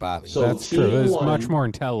like Brother Bobby. So That's true. Team It's one much more had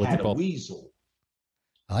a intelligible. weasel.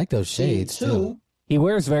 I like those shades Team too. two He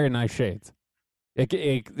wears very nice shades.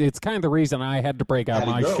 It's kind of the reason I had to break out had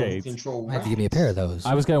a my girl who shades. controlled I have to give me a pair of those.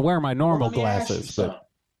 I was going to wear my normal Well, let me ask you glasses, but something.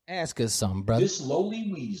 Ask us something, brother. This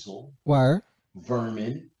lowly weasel, Where?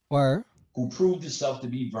 vermin, Where? who proved himself to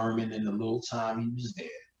be vermin in the little time he was there,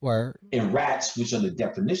 Where? and rats, which are the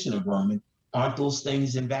definition of vermin, aren't those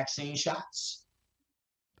things in vaccine shots?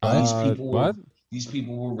 what? These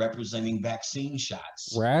people were representing vaccine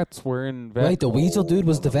shots. Rats were in. Wait, the weasel dude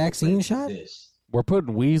was the Let me vaccine break shot? this. We're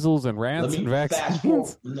putting weasels and Let rats me in fast forward.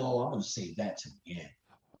 vaccines. No, I'm going to say that to the end.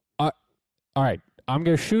 All right, I'm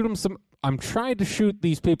going to shoot them some. I'm trying to shoot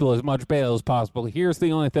these people as much bail as possible. Here's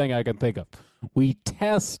the only thing I can think of: we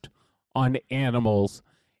test on animals,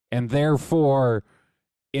 and therefore,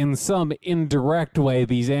 in some indirect way,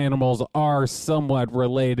 these animals are somewhat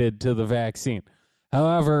related to the vaccine.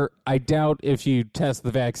 However, I doubt if you test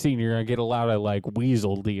the vaccine, you're going to get a lot of like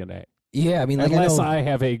weasel DNA. Yeah, I mean, like Unless I I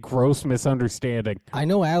have a gross misunderstanding.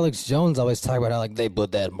 know Alex Jones always talk about how like they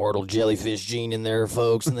put that mortal jellyfish gene in there,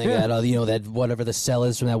 folks, and they got that whatever the cell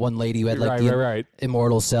is from that one lady who had like Right.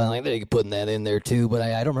 immortal cell, like they're putting that in there too. But I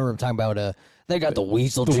don't remember him talking about they got the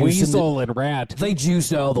weasel The juice. weasel and rat. They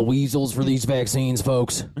juiced all the weasels for these vaccines,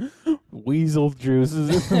 folks. Weasel juices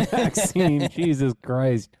in the vaccine. Jesus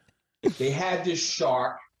Christ. They had this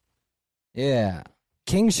shark, Yeah,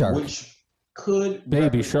 king shark. which could Baby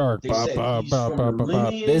represent- shark. They Ba, said ba, he's ba, from ba, the ba, ba.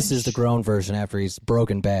 lineage This is the grown version after he's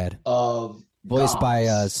broken bad. of Voiced by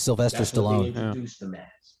gods. Sylvester That's what Stallone. they introduced him as.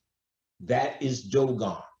 That is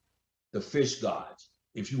Dogon, the fish gods.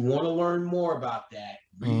 If you want to learn more about that,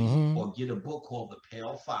 read Mhm. or get a book called The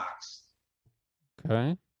Pale Fox.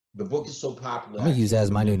 Okay. The book is so popular. I'm gonna use that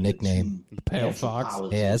as my new I can't remember nickname. the two The Pale Fox.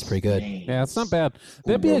 anthropologists' Yeah, that's pretty good. names. Yeah, it's not bad. who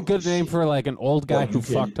That'd be a wrote good this name shit. for like an old guy But who you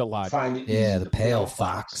can fucked a lot. find it Yeah, easy, the Pale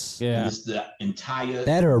Fox. Yeah. And it's the entire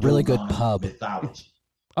That or a really good Dogon pub. mythology.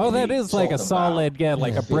 Oh, And that they is like a talk solid, about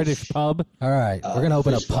like a fish. British pub All right, we're gonna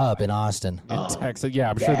open a fish pub guy. in Austin. in Texas. Yeah,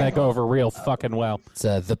 I'm sure that go over real fucking well. It's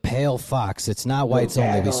the Pale Fox. It's not whites only.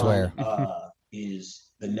 We Dagon, swear. Is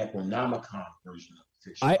the Necronomicon version of the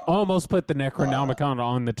fish. I god. almost put the Necronomicon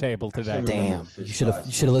on the table today. Damn, you should have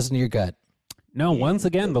listened to your gut. No, once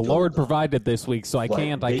again, the Lord provided this week, so I But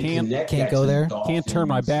can't they connect Can't that go to there? can't turn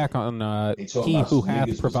my dolphins. back on They talk he about who some hath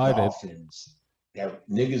niggas was provided. dolphins. That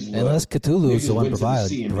niggas were- Unless Cthulhu's niggas the one went to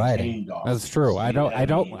sea and providing. became dolphins. That's true. You know what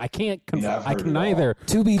mean? I can't, You know, I've I heard can it all. neither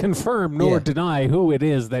To be confirm nor Yeah. deny who it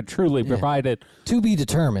is that truly provided. to be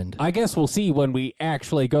determined. I guess we'll see when we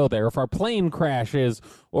actually go there. If our plane crashes,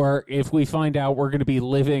 or if we find out we're going to be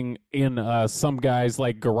living in some guy's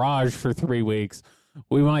like garage for 3 weeks,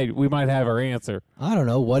 we might have our answer. I don't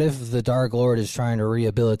know. What if the Dark Lord is trying to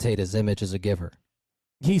rehabilitate his image as a giver?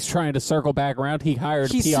 He's trying to circle back around. He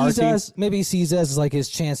hired a He PR sees team. us. Maybe he sees us as like his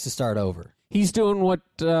chance to start over. He's doing what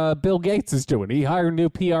Bill Gates is doing. He hired a new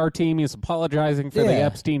PR team. He's apologizing for the Yeah.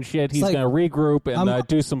 Epstein shit. He's like, going to regroup and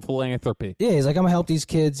do some philanthropy. Yeah, he's like, I'm going to help these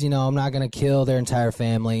kids. I'm not going to kill their entire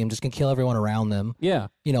family. I'm just going to kill everyone around them. Yeah.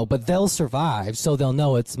 But they'll survive, so they'll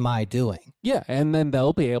know it's my doing. Yeah, and then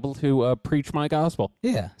they'll be able to preach my gospel.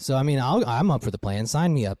 Yeah, so, I mean, I'm up for the plan.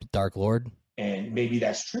 Sign me up, Dark Lord. And maybe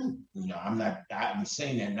that's true. I'm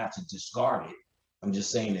saying that not to discard it. I'm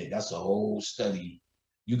just saying that that's a whole study.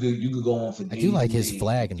 You could go on for days. I do like and his days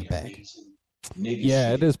flag with in the back.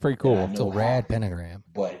 Yeah, it is pretty cool. I know It's a rad pentagram.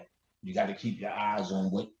 But you got to keep your eyes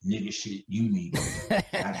on what nigga shit you need,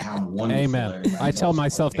 not how wonderful. Amen. everybody I tell else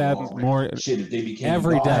myself is. that They all more shit, if they became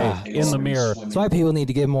every dolphins, day they in the already mirror. swimming That's why people need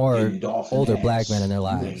to get more in dolphin older ass. black men in their You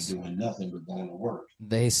lives. ain't doing nothing but going to work.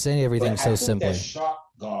 They say everything But so I think simply. that shark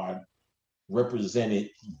guard represented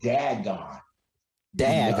Dagon. The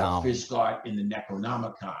Dagon. fish guard in the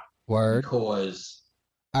Necronomicon. Word. Because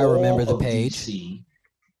I remember all the of page. DC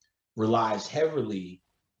relies heavily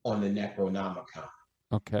on the Necronomicon.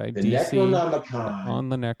 Okay, The DC Necronomicon on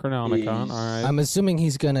the Necronomicon. is- All right. I'm assuming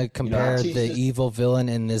he's going to compare teach the this- evil villain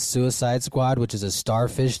in this Suicide Squad, which is a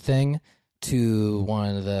starfish thing, to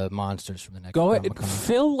one of the monsters from the Go ahead. Necronomicon.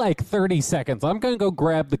 Fill like 30 seconds. I'm going to go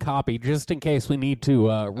grab the copy just in case we need to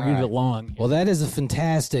read right. along. Well, that is a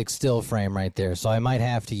fantastic still frame right there, so I might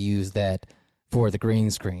have to use that for the green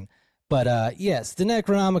screen. But yes, the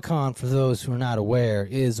Necronomicon, for those who are not aware,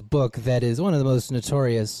 is a book that is one of the most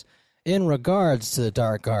notorious in regards to the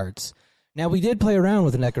dark arts. Now, we did play around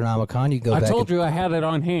with the Necronomicon. You can go I back told you I had it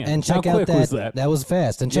on hand. and check How out quick that. was that? That was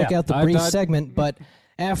fast. And check Yeah, out the I brief thought- segment. But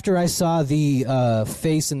after I saw the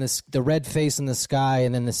face in the red face in the sky,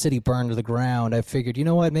 and then the city burned to the ground, I figured, you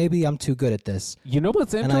know what? Maybe I'm too good at this, You know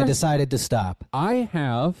what's and interesting? I decided to stop. I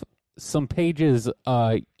have some pages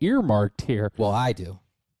earmarked here. Well, I do.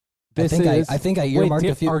 This I think I earmarked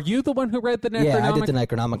Wait, a few. Are you the one who read the Necronomicon? Yeah, I did the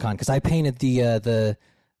Necronomicon because I painted the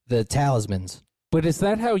talismans. But is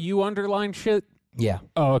that how you underline shit? Yeah.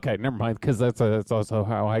 Oh, okay. Never mind, because that's also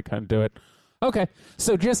how I kind of do it. Okay,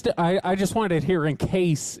 so I just wanted it here in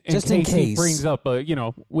case Just in he case. brings up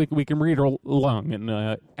we can read along and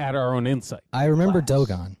add our own insight. I remember Class.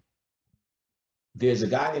 Dogon. There's a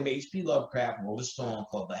guy named H.P. Lovecraft wrote a song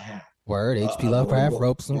called The Hound. Word. H.P. Wrote a Lovecraft book-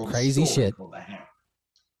 wrote some wrote a crazy story shit. called The Hound.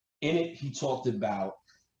 In it, he talked about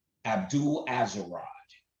Abdul Azarad,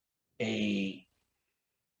 a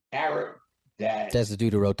Arab that That's the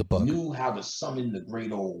dude who wrote the book, knew how to summon the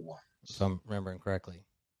great old ones. if I'm remembering correctly.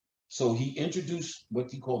 So he introduced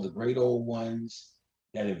what he called the great old ones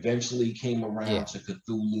that eventually came around Yeah. to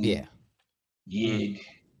Cthulhu, Yeah. Yig,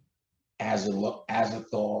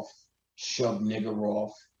 Azathoth, Shub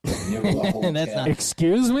Niggurath, Niggerahotep. That's not-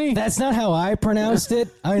 Excuse me? That's not how I pronounced it.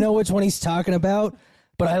 I know which one he's talking about,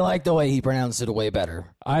 but I like the way he pronounced it way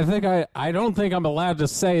better. I don't think I'm allowed to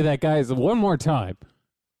say that, guys. One more time.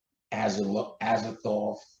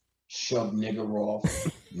 Azathoth, Shub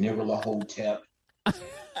Niggurath, Niggerahotep,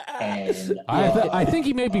 and I think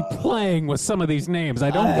he may be playing with some of these names.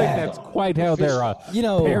 I don't think that's quite how their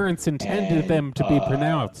parents intended them to be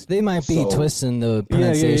pronounced. They might be So- twisting the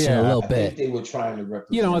pronunciation yeah. a little I think bit. they were trying to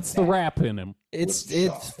represent. It's the that. rap in him.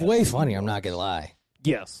 It's way funny. I'm not gonna lie.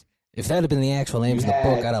 Yes. If that had been the actual names of the You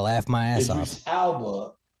book, had I'd have laughed my ass off. Idris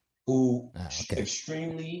Alba, who Okay.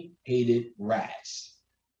 extremely hated rats.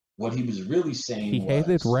 What he was really saying He was,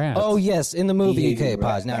 hated rats. Oh yes, in the movie. hated Okay, pause.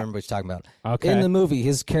 rats. Now I remember what you're talking about. Okay. In the movie,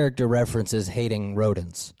 his character references hating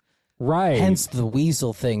rodents. Right. Hence the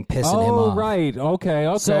weasel thing pissing him off. right.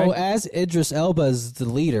 Okay. So as Idris Elba's the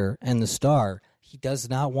leader and the star, he does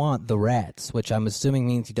not want the rats, which I'm assuming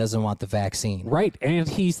means he doesn't want the vaccine. Right. And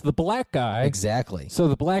he's the black guy. Exactly. So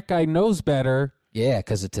the black guy knows better. Yeah,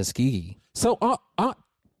 because of Tuskegee. So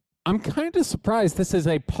I'm kind of surprised this is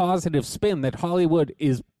a positive spin, that Hollywood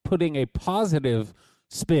is putting a positive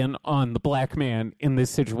spin on the black man in this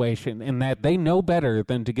situation, in that they know better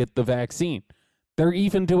than to get the vaccine. They're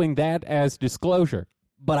even doing that as disclosure.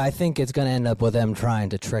 But I think it's going to end up with them trying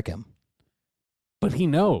to trick him. But he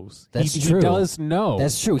knows. That's he true. does know.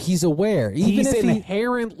 That's true. He's aware. He's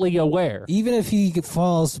inherently aware. Even if he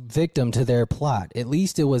falls victim to their plot, at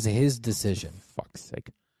least it was his decision. Fuck's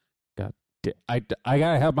sake. God, I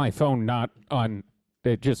gotta have my phone not on,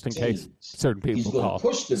 just in case certain he's people going call. to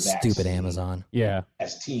push the vaccine Stupid Amazon. Yeah.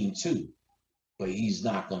 as Team 2, but he's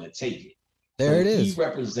not going to take it. There it He is.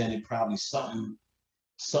 represented probably something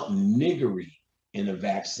niggery in a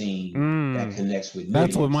vaccine that connects with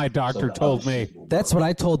That's what niggers. my doctor the told other me. shit will That's work. what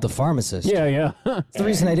I told the pharmacist. Yeah. That's the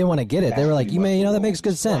reason I didn't want to get it. They were like, That's you may, pretty that much makes good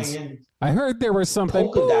what sense. was playing. I heard there was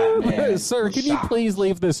something. Polka Dot Man Sir, was can you shocked. please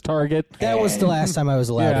leave this Target? That was the last time I was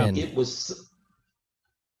allowed Yeah. in. It was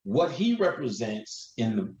what he represents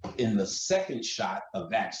in the second shot of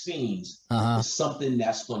vaccines is something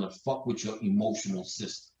that's going to fuck with your emotional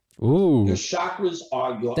system. Ooh. Your chakras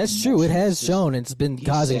are your. That's true. It has system. shown it's been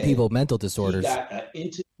causing people mental disorders.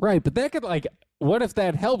 Right, but that could what if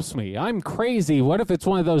that helps me? I'm crazy. What if it's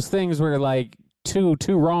one of those things where like two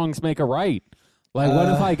wrongs make a right? Like, what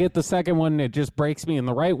if I get the second one and it just breaks me in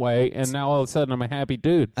the right way, and now all of a sudden I'm a happy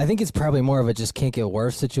dude? I think it's probably more of a just can't get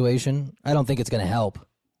worse situation. I don't think it's going to help.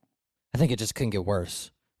 I think it just couldn't get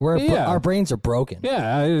worse. Our brains are broken.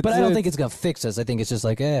 Yeah. But I don't think it's going to fix us. I think it's just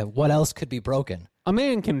like, what else could be broken? A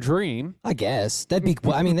man can dream. I guess. That'd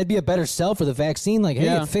be a better sell for the vaccine. Like,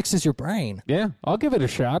 hey, it fixes your brain. Yeah, I'll give it a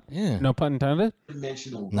shot. Yeah. No pun intended?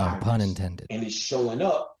 No pun intended. And it's showing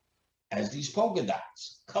up as these polka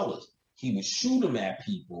dots, colors. He would shoot them at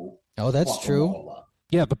people. Oh, that's true.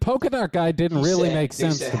 Yeah, the polka dot guy didn't really make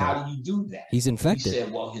sense. They said, how do you do that? He's infected. He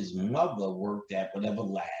said, well, his mother worked at whatever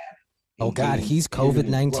lab. Oh, God, he's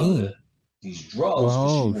COVID-19. These drugs,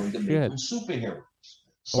 oh, she wanted to make them superheroes.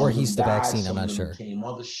 Or he's the vaccine, I'm not sure. He became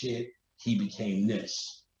other shit. He became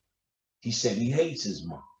this. He said he hates his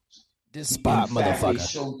mom. This spot, motherfucker. They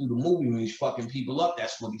showed through the movie when he's fucking people up.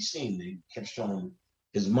 That's what he's seen. They kept showing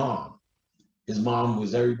his mom. His mom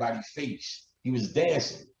was everybody's face. He was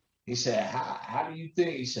dancing. He said, how do you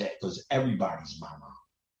think? He said, because everybody's my mom.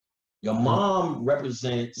 Your mom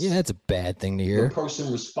represents... Yeah, that's a bad thing to hear. The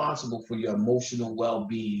person responsible for your emotional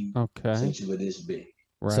well-being since you were this big.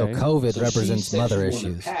 Right. So COVID represents mother issues.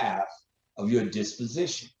 On the path of your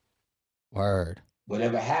disposition. Word.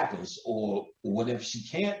 Whatever happens or whatever she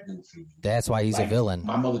can't do for you. That's why he's a villain.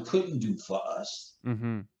 My mother couldn't do for us.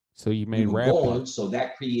 Mm-hmm. So you made rap. So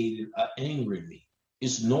that created anger in me.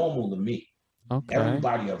 It's normal to me. Okay.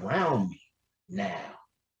 Everybody around me now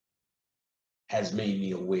has made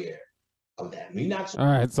me aware of that. Me not. All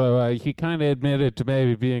right, so he kind of admitted to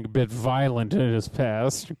maybe being a bit violent in his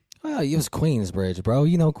past. Well, it was Queensbridge, bro.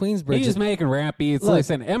 You know, Queensbridge. He's making rap beats. Look,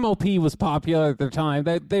 listen, MOP was popular at the time.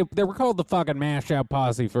 They were called the fucking Mash Out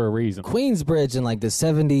Posse for a reason. Queensbridge in like the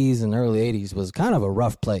 70s and early 80s was kind of a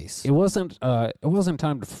rough place. It wasn't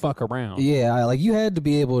time to fuck around. Yeah, like you had to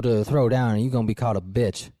be able to throw down, and you're gonna be called a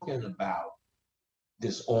bitch. Talking about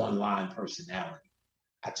this online personality.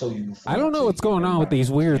 I told you before. I don't know what's going on with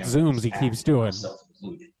these weird zooms he keeps doing.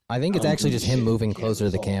 I think it's actually just him moving closer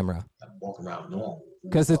to the camera. Walk around normal.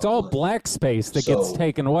 Because it's all black space that gets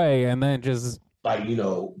taken away and then just... Like,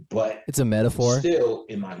 but... It's a metaphor. Still,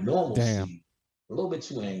 in my normal state, a little bit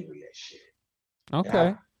too angry at shit.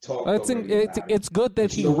 Okay. It's good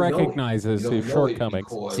that he recognizes his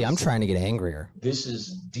shortcomings. See, I'm trying to get angrier. This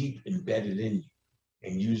is deep embedded in you.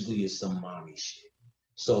 And usually it's some mommy shit.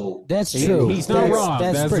 So... That's true. He's not wrong.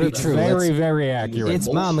 That's pretty true. Very, very accurate.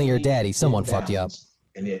 It's mommy or daddy. Someone fucked you up.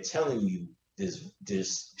 And they're telling you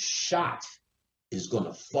this shot is going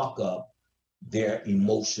to fuck up their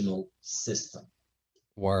emotional system.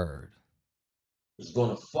 Word. It's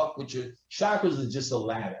going to fuck with your chakras. Is just a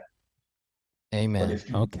ladder. Amen. But if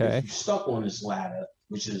you're stuck on this ladder,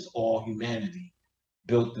 which is all humanity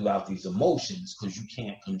built throughout these emotions, because you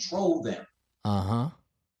can't control them.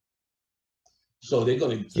 So they're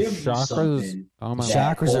going to give you something.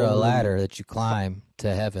 Chakras are a ladder that you climb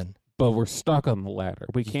to heaven. But we're stuck on the ladder.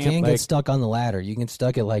 We can't get stuck on the ladder. You can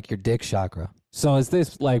stuck it like your dick chakra. So is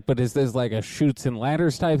this like a chutes and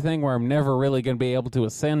ladders type thing where I'm never really going to be able to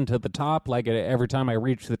ascend to the top? Like every time I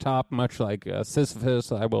reach the top, much like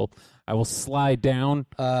Sisyphus, I will slide down.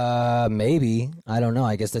 Maybe. I don't know.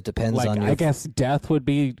 I guess that depends on your... I guess death would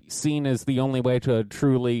be seen as the only way to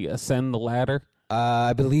truly ascend the ladder.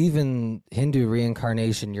 I believe in Hindu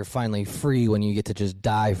reincarnation. You're finally free when you get to just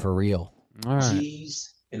die for real. All right.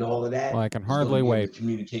 Cheese and all of that. Well, I can hardly wait. To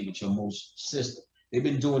communicate with your emotional system. They've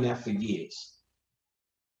been doing that for years.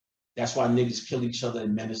 That's why niggas kill each other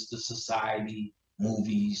in Menace to Society,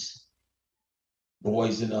 movies,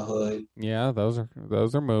 Boys in the Hood. Yeah, those are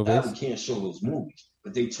movies. We can't show those movies,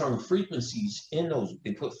 but they turn frequencies in those.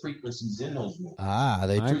 They put frequencies in those movies.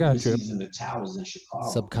 They frequencies in the towers in Chicago.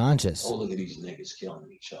 Subconscious. Oh, look at these niggas killing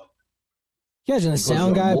each other. Imagine the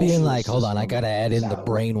sound guy being like, hold on, I got to add in the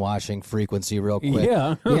brainwashing frequency real quick.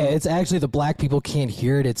 Yeah. Yeah, it's actually the black people can't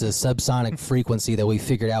hear it. It's a subsonic frequency that we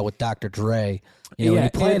figured out with Dr. Dre. When you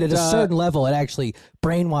play it at a certain level, it actually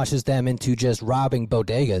brainwashes them into just robbing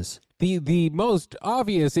bodegas. The most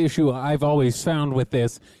obvious issue I've always found with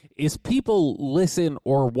this is people listen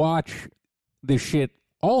or watch this shit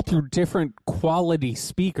all through different quality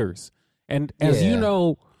speakers. And as you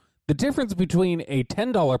know, the difference between a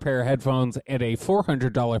 $10 pair of headphones and a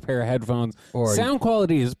 $400 pair of headphones, Or- sound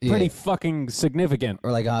quality is pretty Yeah. fucking significant.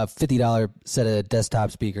 Or like a $50 set of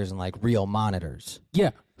desktop speakers and like real monitors.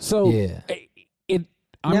 Yeah. So Yeah.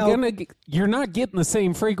 Now- you're not getting the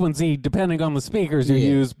same frequency depending on the speakers you Yeah.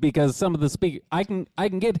 use, because some of the I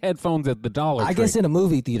can get headphones at the Dollar I Tree. guess in a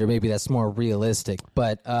movie theater, maybe that's more realistic.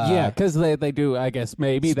 But Yeah, because they do. I guess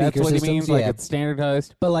maybe that's speaker what he systems, means. Like yeah. it's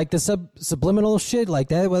standardized. But like the subliminal shit, like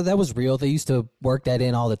that, well, that was real. They used to work that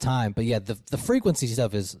in all the time. But yeah, the frequency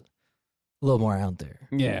stuff is a little more out there.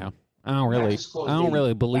 Yeah, I don't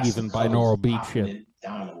really believe in binaural beat shit.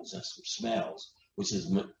 McDonald's and some smells, which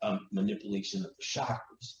is manipulation of the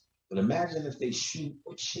chakras. But imagine if they shoot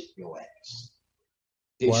or chip your ass.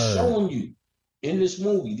 They're Word. showing you in this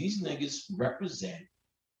movie, these niggas represent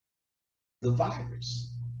the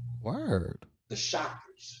virus, Word. the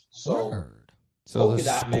chakras. So Word. So Polka the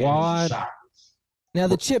Dot Man is squad. the chakras. Now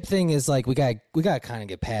the chip thing is like we got to kind of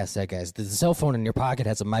get past that, guys. The cell phone in your pocket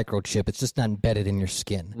has a microchip. It's just not embedded in your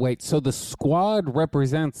skin. Wait, so the squad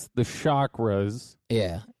represents the chakras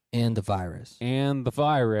Yeah, and the virus. and the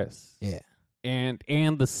virus. Yeah. And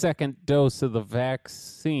the second dose of the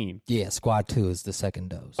vaccine. Yeah, Squad 2 is the second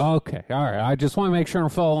dose. Okay, all right. I just want to make sure I'm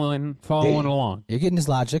following along. You're getting his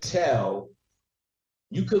logic.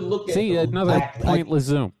 You could look at See, the another black lady, pointless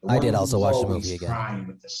zoom. the I one did also who's watch the always movie again. crying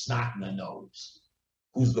with the snot in her nose.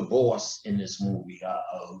 Who's the boss in this movie?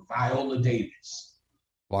 Viola Davis.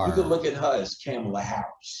 You could look at her as Kamala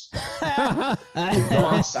Harris. No,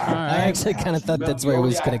 I'm sorry. I actually kind of thought that's where it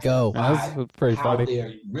was going to go. That's pretty How funny.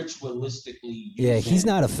 they're ritualistically Yeah, he's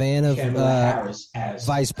not a fan of Kamala Harris as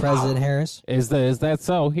Vice President Harris. Is that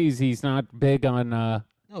so? He's not big on.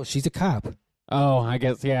 No, she's a cop. Oh, I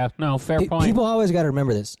guess yeah. No, fair point. People always got to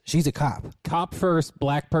remember this. She's a cop. Cop first,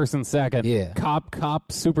 black person second. Yeah.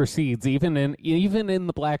 Cop supersedes even in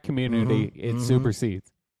the black community. It supersedes.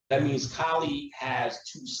 That means Kali has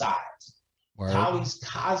two sides. Word. Kali's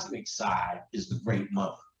cosmic side is the great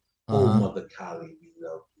mother. Oh, Uh-huh. Mother Kali, we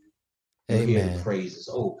love you. You hear the Amen. praises.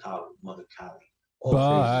 Oh, Kali, Mother Kali. All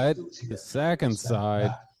But praises due to the you. second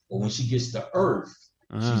side, But when she gets to Earth,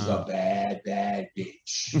 she's uh, a bad, bad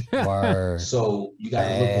bitch. Word. So you got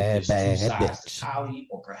to look at Bad, this two bad sides bitch. to Kali,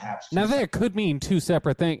 or perhaps now two that could mean two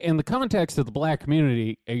separate things. In the context of the black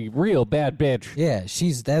community, a real bad bitch Yeah,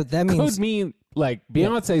 she's that could means mean like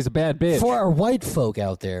Beyonce's a bad bitch. for our white folk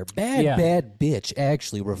out there, bad Yeah. bad bitch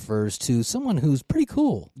actually refers to someone who's pretty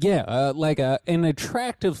cool. Yeah, like an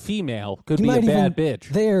attractive female could You be a might bad even- bitch.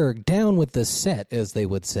 They're down with the set, as they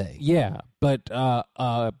would say. Yeah, but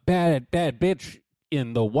bad bitch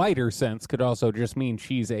in the wider sense could also just mean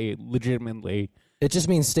she's a legitimately It just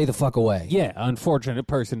means stay the fuck away. unfortunate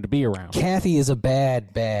person to be around. Kathy is a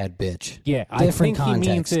bad bad bitch. Yeah, I Different think he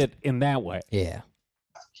means context. it in that way. Yeah.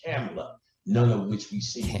 Kamala, none of which we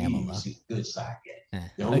see. Kamala. We see the good side yet. Eh.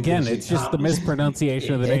 The only Again, thing she it's just the accomplished-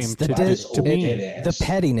 mispronunciation of the It's name the to, di- to me. The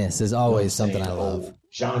pettiness is always something I love.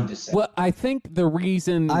 John DeSantis. Well, I think the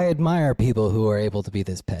reason I admire people who are able to be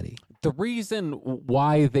this petty. the reason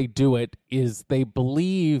why they do it is they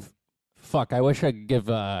believe. Fuck, I wish I could give.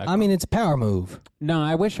 I mean, it's a power move. No,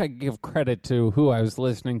 I wish I could give credit to who I was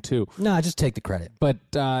listening to. No, just take the credit. But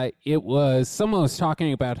it was someone was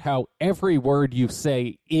talking about how every word you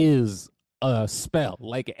say is a spell.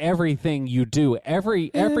 Like everything you do,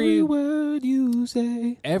 every word you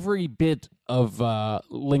say. every bit of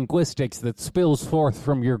linguistics that spills forth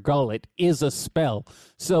from your gullet is a spell.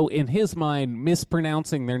 So in his mind,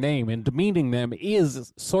 mispronouncing their name and demeaning them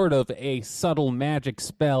is sort of a subtle magic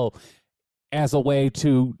spell as a way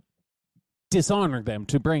to dishonor them,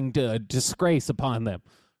 to bring disgrace upon them.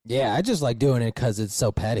 Yeah, I just like doing it because it's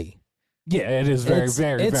so petty. Yeah, it is very, it's,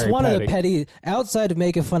 very, it's very one petty. of the petty outside of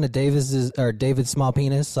making fun of David's small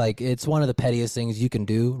penis. Like it's one of the pettiest things you can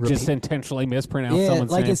do. Just intentionally mispronounce yeah,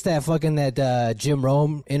 someone's like name. it's that fucking Jim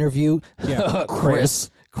Rome interview. Yeah, Chris.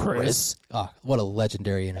 Chris. Oh, what a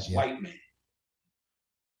legendary That's interview. white man.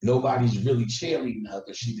 Nobody's really cheerleading her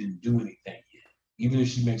because she didn't do anything yet. Even if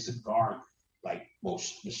she makes a garment, like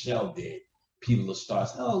Michelle did, people will start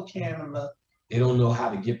saying, "Oh, Kamala." They don't know how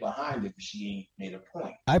to get behind it because she ain't made a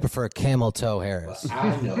point. I prefer Camel Toe Harris. But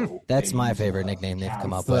I know That's they my use favorite her nickname they've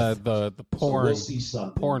come up the with. the So porn we'll see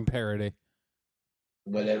something porn parody.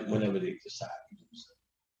 whenever they decide to use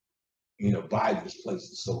it. You know, Biden's place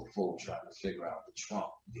is so full trying to figure out what Trump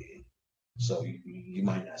did. So you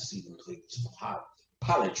might not see them play this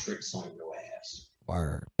politics on your ass.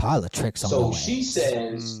 Or politics on So the she way.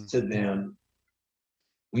 says to them,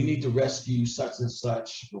 "We need to rescue such and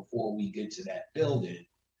such before we get to that building."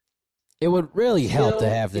 It would really help to Kill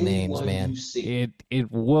have the names, anyone man. you see.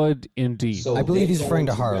 It would indeed. So I believe they he's go referring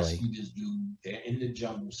to to Harley. rescue this dude. They're in the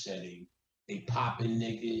jungle setting. They popping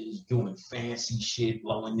niggas, doing fancy shit,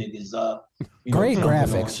 blowing niggas up. Great jumping on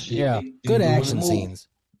graphics. shit. Yeah. They Good doing action the movie. scenes.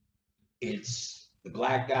 It's the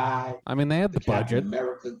black guy, I mean, they had the the Captain budget.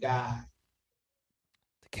 America guy,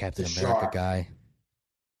 The Captain The America shark. guy.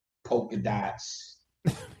 polka dots,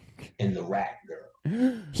 and the rat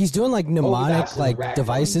girl. He's doing like that's mnemonic the like rat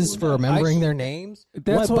devices one. for remembering their names.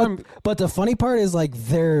 That's What- what I'm. But the funny part is like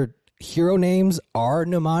their hero names are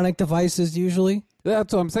mnemonic devices usually.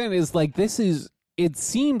 That's what I'm saying. Is like this is. It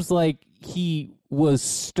seems like he was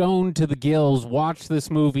stoned to the gills, watched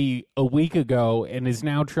this movie a week ago, and is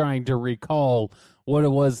now trying to recall what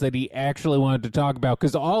it was that he actually wanted to talk about.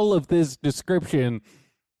 Because all of this description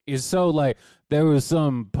is so like there was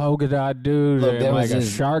some polka dot dude Look, and there like was a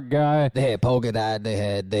this- shark guy. They had polka dot. They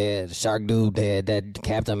had shark dude. They had that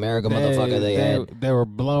Captain America motherfucker. They had They were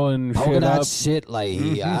blowing polka shit dot up. shit. Like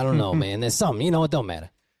I don't know, man. There's something. You know, it don't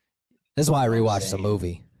matter. That's why I rewatched the saying.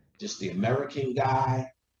 movie. Just the American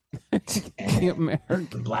guy The and American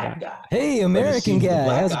the black guy. Hey, But American see, the guy,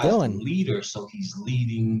 black how's it guy's the going? leader, so he's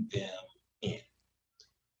leading them in.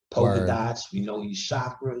 Polka Word. dots, we know he's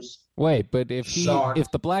chakras. Wait, but if Shark,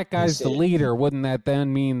 if the black guy's the said- leader, wouldn't that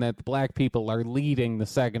then mean that the black people are leading the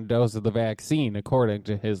second dose of the vaccine, according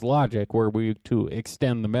to his logic, were we to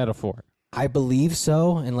extend the metaphor? I believe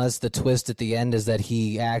so, unless the twist at the end is that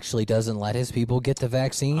he actually doesn't let his people get the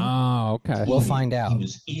vaccine. Oh, okay. We'll find out. He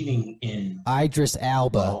was eating in. Idris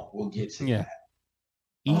Alba. Well, we'll get to Yeah.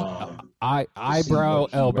 that. Eyebrow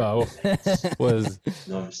what he elbow was You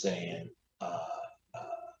know what I'm saying?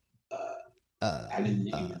 I didn't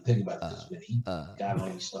even think about this when he got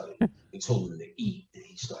on. He started. They told him to eat, and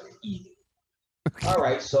he started eating. All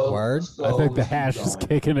right, so Word. let's I go. think the Let's keep hash is going.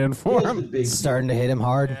 kicking in for Here's the him. big starting to hit him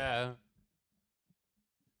hard. Yeah.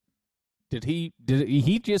 Did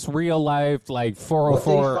he just real life like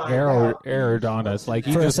 404 What they find arrow out arrowed on us? Like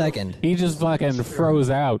he For a just second. he just fucking froze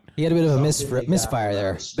out. He had a bit of a Something they got misfire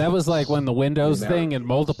there. That was like when the Windows thing and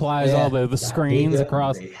multiplies Yeah. all the screens bigger,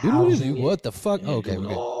 across. they housing it, What the fuck? and they're Okay, doing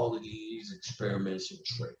okay. all of these experiments and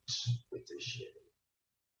tricks with this shit.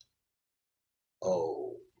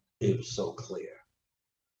 Oh, it was so clear.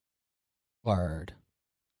 Word.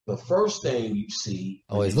 The first thing you see.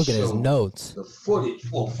 Oh, when he's they looking at his show notes. The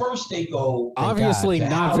footage. Well, first they go. Thank Obviously to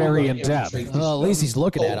not how they're very gonna in depth. infiltrate this Well, at least stuff. he's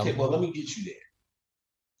looking at Okay, him. well, let me get you there.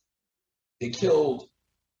 They killed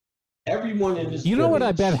everyone in this. You know what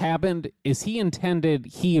I village. bet happened is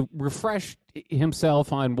he refreshed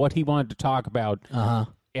himself on what he wanted to talk about, Uh huh.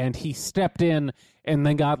 and he stepped in and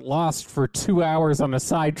then got lost for 2 hours on a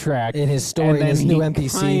sidetrack. In his story, in and his then new he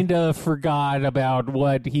NPC. kind of forgot about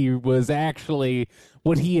what he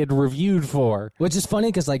had reviewed for. Which is funny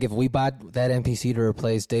because, like, if we bought that NPC to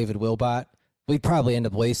replace David Wilbot, we'd probably end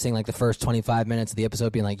up wasting like the first 25 minutes of the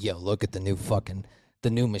episode being like, "Yo, look at the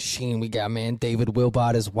new machine we got, man. David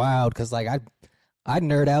Wilbot is wild." Because like I'd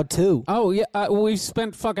nerd out too. Oh yeah, we've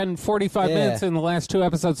spent fucking 45 Yeah. minutes in the last 2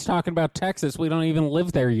 episodes talking about Texas. We don't even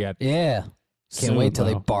live there yet. Yeah, can't Soon, wait till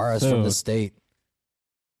they though. bar us from the Soon. state.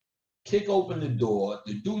 Kick open the door.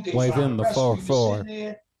 The dude they Wave trying in to the rescue was 4-4. sitting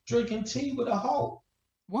there drinking tea with a hoe.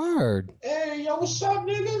 Word. Hey, yo, what's up,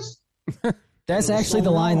 niggas? That's It was actually so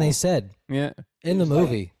the line wrong. they said Yeah. in the It's like-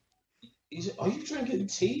 movie. He said, "Are you drinking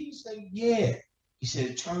tea?" He's like, "Yeah." He said,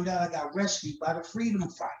 "It turned out I got rescued by the freedom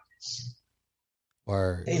fighters.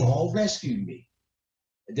 Word. They all rescued me."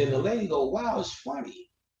 And then the lady go, "Wow, it's funny.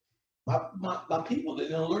 My people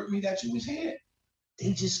didn't alert me that you was here.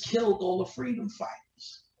 They just killed all the freedom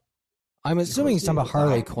fighters." I'm assuming he's Because talking about they're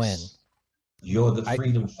Harley the Quinn. fighters. You're the I-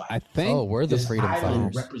 freedom I fighter. think. Oh, we're the This freedom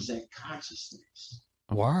island fighters. represent consciousness,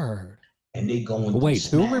 Word. and they going. Wait,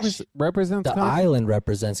 to who smash it. represents The consciousness? island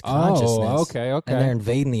represents consciousness. Oh, okay, okay. And they're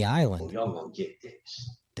invading the Oh, island. y'all gonna get this.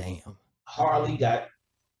 Damn. Harley got.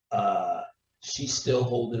 She's still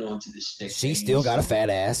holding on to the stick. She still got a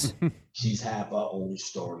fat ass. She's have her own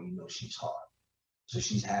story. You know, she's hard. So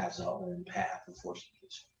she has her own path before she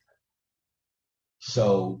gets free.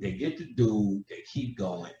 So they get the dude, they keep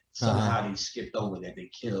going. Somehow they skipped over that he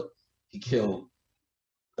killed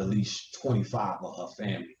at least 25 of her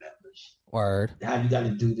family members. Word. Now you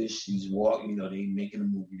gotta do this. She's walking, they making a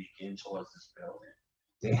movie, they getting towards this building.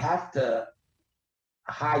 They have to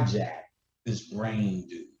hijack this brain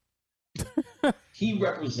dude. He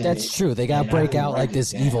represented. That's true. They got and I break didn't out write like it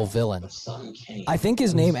this down, evil villain. but something came. I think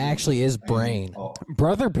his name actually is Brain. Oh,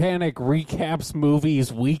 Brother Panic recaps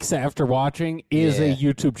movies weeks after watching is a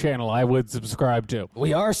Yeah. YouTube channel I would subscribe to.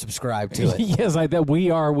 We are subscribed to it. Yes,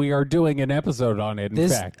 we are doing an episode on it. In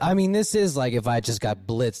This, fact, I mean, this is like if I just got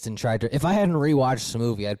blitzed and tried to. If I hadn't rewatched the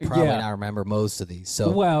movie, I'd probably Yeah. not remember most of these.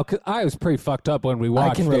 So well, 'cause I was pretty fucked up when we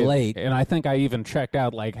watched it. can relate. And I think I even checked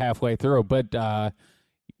out like halfway through. But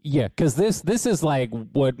yeah, because this is like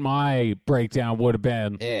what my breakdown would have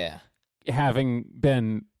been, yeah. having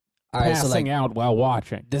been All right, so passing like out while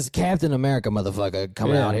watching. this Captain America motherfucker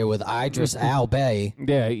coming Yeah. out here with Idris Elba.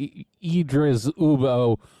 Yeah, Idris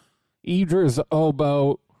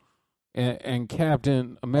Elba, and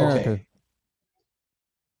Captain America. okay.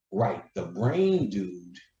 Right. The brain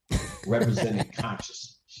dude represented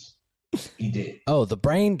consciousness. He did. Oh, the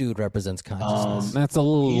Brain dude represents consciousness. That's a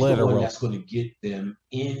little He's the one literal. that's going to get them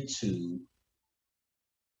into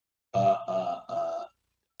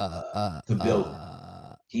the building.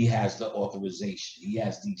 He has the authorization. He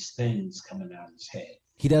has these things coming out of his head,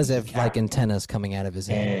 He does have like antennas coming out of his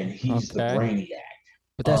head, and he's the Okay. brainiac.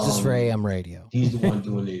 but that's just for um, AM radio. He's the one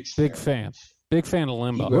doing the Big fan. Big fan of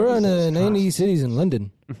Limbo. He We're in represents 90 consciousness. cities in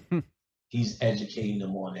London. He's educating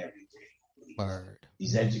them on everything. Word.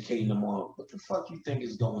 He's educating them on what the fuck you think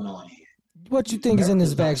is going on here. What you think is in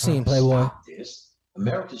this America's not vaccine, trying to Playboy? stop this.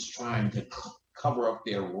 America's trying to cover up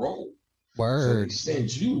their role. So they Word.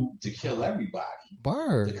 send you to kill everybody to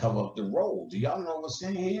Word. cover up the role. Do y'all know what's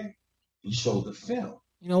in here? He showed the film.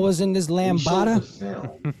 You know what's in this He showed the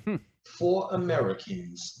lambada? film. 4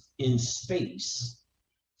 Americans in space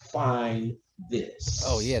find this.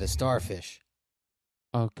 Oh yeah, the starfish.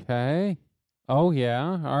 Okay. Oh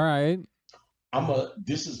yeah. All right.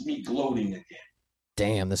 This is me gloating again.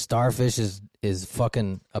 Damn, the starfish is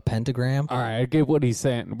fucking a pentagram. All right. I get what he's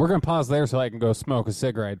saying. We're gonna pause there so I can go smoke a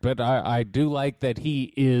cigarette. But I do like that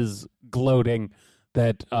he is gloating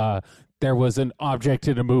that there was an object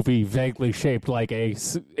in a movie vaguely shaped like a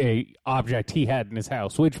object he had in his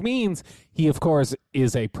house, which means he, of course,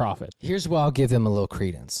 is a prophet. Here's where I'll give him a little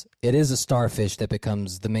credence. It is a starfish that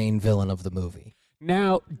becomes the main villain of the movie.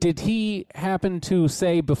 Now, did he happen to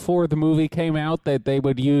say before the movie came out that they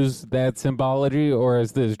would use that symbology, or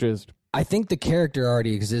is this just... I think the character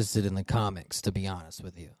already existed in the comics, to be honest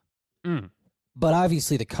with you. Mm. But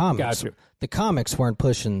obviously the comics weren't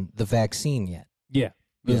pushing the vaccine yet. Yeah.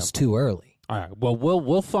 It was too early. All right. Well,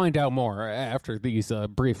 we'll find out more after these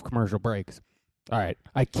brief commercial breaks. All right.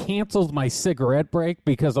 I canceled my cigarette break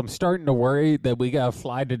because I'm starting to worry that we got to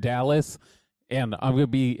fly to Dallas, and I'm going to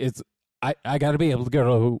be... I got to be able to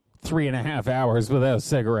go to 3.5 hours without a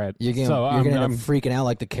cigarette. You're gonna, so you're gonna end up freaking out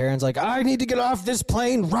like the Karens, like, I need to get off this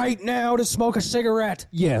plane right now to smoke a cigarette.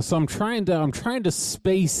 yeah. So I'm trying to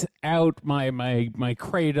space out my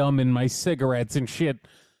kratom and my cigarettes and shit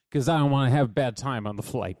because I don't want to have bad time on the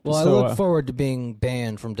flight. Well, so, I look forward to being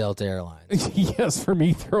banned from Delta Airlines. yes, for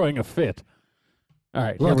me throwing a fit. All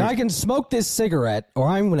right. Look, here we- I can smoke this cigarette, or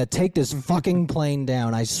I'm gonna take this fucking plane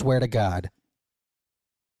down. I swear to God.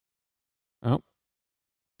 Oh.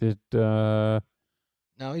 Did No,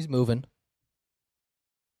 he's moving.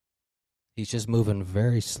 He's just moving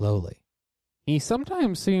very slowly. he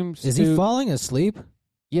sometimes seems Is to... he falling asleep?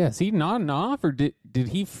 Yes, he nodding off, or did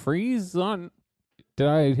he freeze on? Did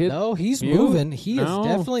I hit? No, he's mute? moving. He No. is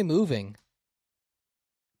definitely moving.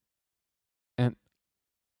 And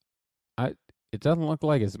it doesn't look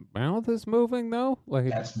like his mouth is moving though. Like,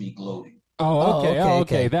 That's me gloating. oh, okay, okay, okay,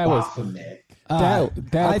 okay. that was Baphomet.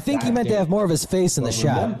 that. I think he meant to have more of his face in the But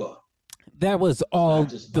shot. remember, That was all. Not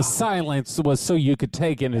just The Baphomet. silence was so you could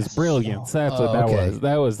take in his That's brilliance. smart. That's what Oh, that okay.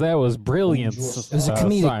 was. That was brilliance. It was a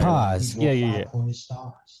comedic silence. pause. he Yeah, drew yeah, yeah. 5-pointed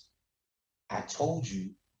stars. I told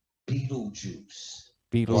you, Beetlejuice.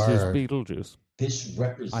 Beetlejuice, Word. Beetlejuice. This I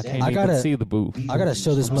represents. can't I even gotta- see the booth. I gotta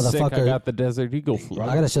show this Beetlejuice. I'm sick, I motherfucker- got the Desert Eagle flu.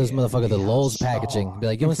 I gotta show this motherfucker the Lowe's packaging. Be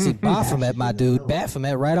like, you want to see Baphomet, my dude?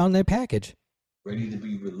 Baphomet right on their package. Ready to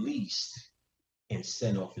be released and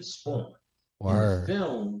sent off his spawn. In the Word.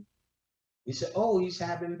 film, he said, "Oh, he's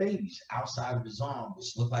having babies outside of his arm,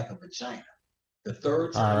 which look like a vagina." The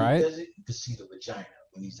third time All right. he does it, you can see the vagina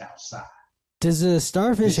when he's outside. Does a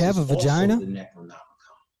starfish This have a is also vagina? the Necronomicon.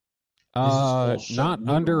 This is called Not Shut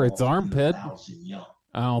under Nigger its Off in armpit. 1,000 Young.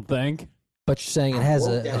 I don't think. But you're saying it I has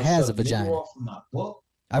wrote a it down has a Shut Nigger vagina. Off in my book.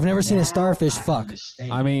 I've never seen a Now starfish I fuck.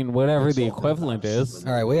 understand. I mean, whatever We're the talking equivalent about is. Shut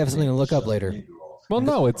All right, we have something to look up Shut later. Nigger Off. Well,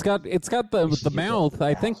 no, it's got the mouth.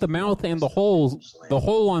 I think the mouth and the hole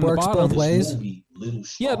on the Works bottom. both ways.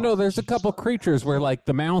 Yeah, no, there's a couple creatures where like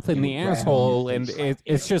the mouth and the asshole, and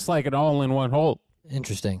it's just like an all in one hole.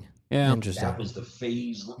 Interesting. Yeah. Interesting. That was the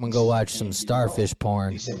phase. I'm gonna go watch some starfish They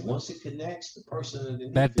porn. said once it connects, the person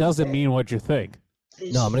underneath That is doesn't dead. mean what you think.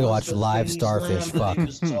 This No, I'm gonna go was watch the live phase starfish, lamb that fuck. They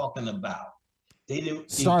was talking about.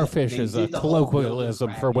 Starfish is a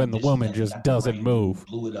colloquialism for when the woman just doesn't move.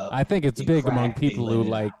 I think it's big among people who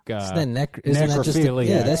like Isn't that just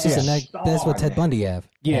necrophilia. that's just Yeah. that's what Ted Bundy have.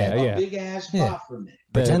 Yeah, a yeah. big ass Yeah. Baphomet,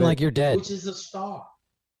 Pretend the- like you're dead. which is a star.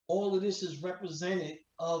 All of this is represented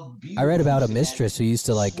of. I read about a Beetlejuice mistress who used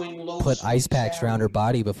to like swing low, put ice swing packs around her chariot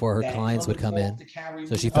body before her that clients would come in, forth to carry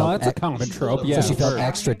so she wood. felt Oh, that's a common trope. Yeah, so she felt sure.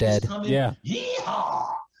 extra dead. Yeah. Yeehaw!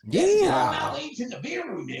 Yeah. Now into the beer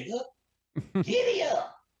room, nigga. Giddy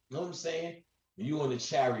up. You know what I'm saying? When you on the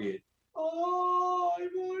chariot. Oh, I'm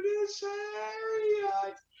on the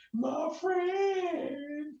chariot, my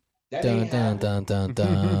friend. That Dun ain't dun happening. dun dun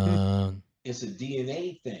dun. It's a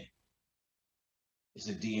DNA thing. It's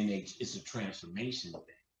a DNA. It's a transformation thing.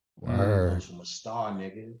 Word. Goes from a star,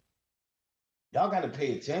 nigga. Y'all got to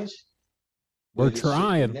pay attention. We're Where this shit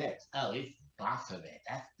trying. connects. Oh, it's Baphomet.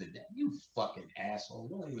 That's you fucking asshole.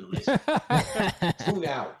 Don't even listen. Tune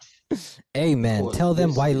out. Amen. Of Tell them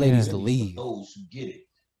course, white this ladies is to for leave. Those who get it.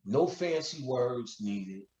 No fancy words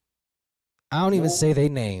needed. I don't even No, say their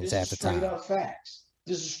names This half is the straight time. up facts.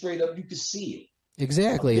 This is straight up. You can see it.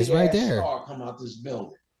 Exactly. A It's right big-ass there. Star come out this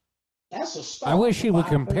building. That's a star. I wish he would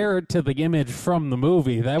compare it to the image from the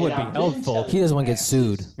movie. That would be And I've been helpful. telling He doesn't want to get masses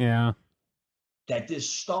sued. Yeah. That this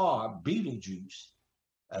star, Beetlejuice,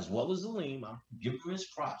 as well as Aleem, I'm giving him his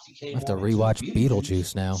props. He came I have to on into rewatch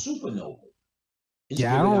Beetlejuice now. Supernova. It's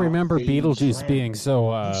Yeah, I giving don't out remember phase Beetlejuice lamb. being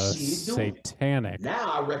so You see it doing it. satanic.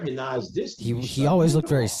 Now I recognize this. He TV he show. always looked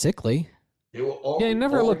very sickly. They were Yeah, he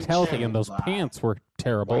never looked already healthy, and those channeled by- pants were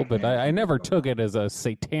terrible, white but man I never people. took it as a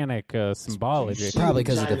satanic symbology. You see Probably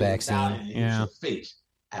them 'cause of the shining vaccine. down in Yeah. your face.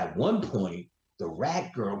 At one point, the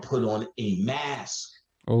rat girl put on a mask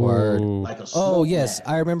Word. Ooh. like a Oh smoke yes, mask.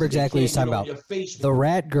 I remember So they exactly what can't you're talking get on about. your face The with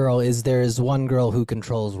rat girl is there's one girl who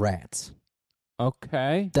controls rats.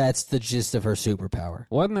 Okay. That's the gist of her superpower.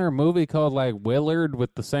 Wasn't there a movie called like Willard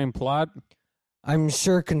with the same plot? I'm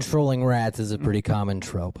sure controlling rats is a pretty common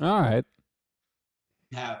trope. All right.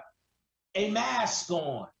 have a mask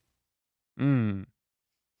on. Mm.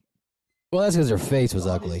 Well, that's because her face was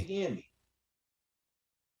Y'all ugly. didn't hear me.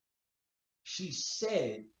 She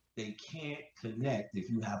said they can't connect if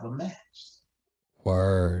you have a mask.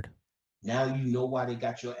 Word. Now you know why they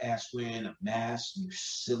got your ass wearing a mask, you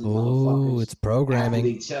silly Ooh, motherfuckers. it's After programming.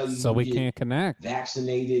 they tell you So you we get can't connect.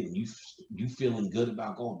 vaccinated and you feeling good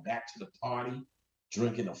about going back to the party,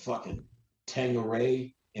 drinking a fucking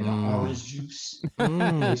Tanqueray and an Mm. orange juice.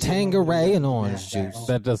 Tanqueray and orange juice.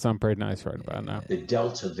 That does sound pretty nice right about now. The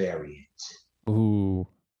Delta variant, Ooh.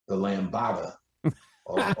 the Lambada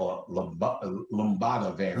or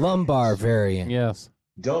Lombada variant. Lumbar variant. Yes.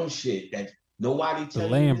 Dumb shit that nobody The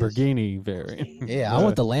tells you this. Lamborghini variant. Yeah, I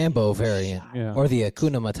want the Lambo variant. Yeah. Or the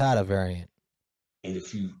Akuna Matata variant. And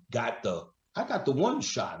if you got I got the one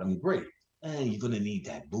shot, I'm great. And you're gonna need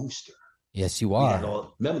that booster. Yes, you We had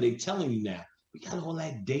are. remember they telling you now, we got all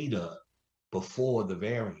that data before the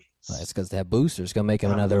variants. Well, that's because that booster's going to make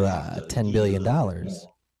him Now we're another gonna have to $10 heal billion. a little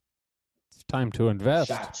more. It's time to invest.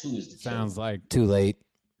 Shot 2 is the Sounds killer. like Too late.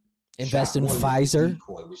 Invest Shot in 1 is the Pfizer.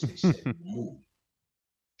 decoy, which they said remove.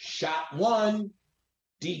 Shot 1,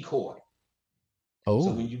 decoy. So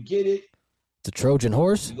Oh, when you get it, it's a Trojan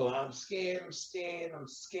horse. you go, I'm scared, I'm scared, I'm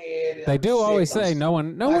scared. they I'm do sick, always I'm say sick." no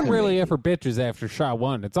one I can really make ever bitches after shot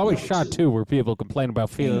 1. It's always Number shot 2. 2 where people complain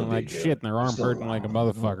about feeling no like big deal. shit and their arm Still hurting like a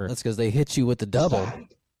alive. motherfucker. That's because they hit you with the double.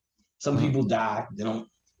 Some people die. They don't.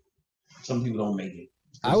 Some people don't make it.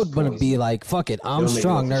 I would want to be like, fuck it. I'm They'll make it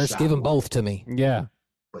strong, off a nurse. shot Give them one. both to me. Yeah.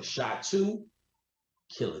 But shot 2,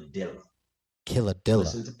 Killer Dilla. Killadilla.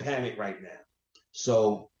 Listen to Panic right now.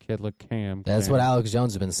 So Kidla Cam. That's Cam. what Alex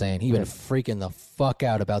Jones has been saying. He's been freaking the fuck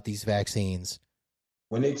out about these vaccines.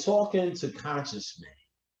 when they talking to Conscious Man,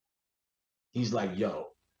 he's like, "Yo,"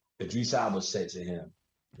 Idris Elba said to him,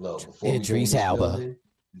 "Look, before we go in Idris this Elba. building,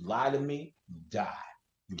 you lie to me, you die.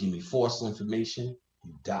 You give me false information,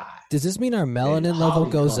 you die." Does this mean our And melanin level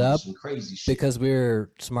Holly goes comes with up some crazy shit. because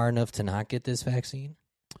we're smart enough to not get this vaccine?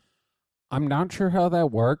 I'm not sure how that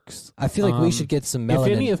works. I feel like we should get some If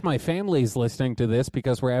melanin. any of my family's listening to this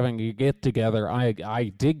because we're having a get together, I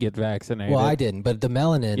did get vaccinated. Well, I didn't, but the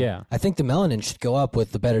melanin. Yeah. I think the melanin should go up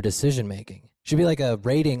with the better decision making. Should be like a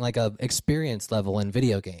rating, like a experience level in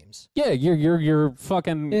video games. Yeah, you're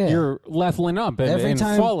fucking Yeah. you're leveling up. And Every in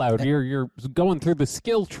time- Fallout, you're going through the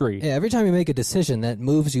skill tree. Yeah, every time you make a decision, that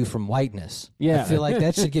moves you from whiteness. Yeah. I feel like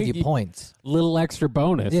that should give you points. Little extra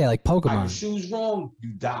bonus. Yeah, like I Pokemon. choose wrong,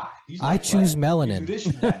 you die. He's I choose "What? melanin." You do this,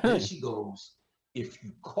 you die. Then she goes, if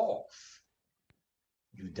you cough,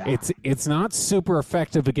 you die. It's not super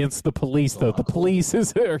effective against the police though. The police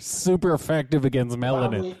are super effective against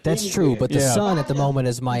melanin. That's true, but the Yeah. sun at the moment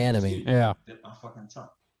is my enemy. Yeah. My fucking tongue.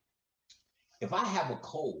 If I have a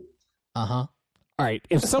cold, Uh-huh. All right.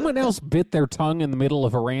 If someone else bit their tongue in the middle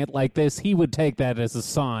of a rant like this, he would take that as a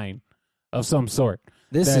sign of some sort.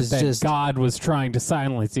 This is that just God was trying to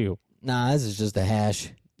silence you. Nah, this is just a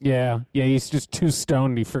hash. Yeah. He's just too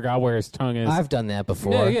stoned. He forgot where his tongue is. I've done that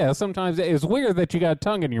before. Yeah. Sometimes it's weird that you got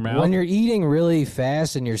tongue in your mouth. When you're eating really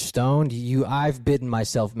fast and you're stoned, I've bitten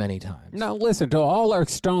myself many times. Now, listen to all our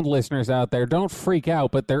stoned listeners out there. Don't freak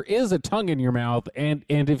out, but there is a tongue in your mouth, and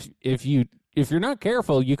if you're not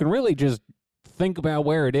careful, you can really just think about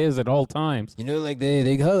where it is at all times. You know, like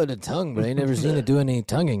they call it a tongue, but I ain't never seen it do any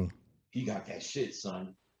tonguing. he got that shit,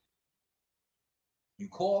 son. You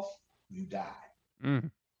cough, you die. Mm.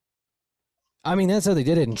 I mean, that's how they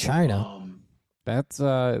did it in China. That's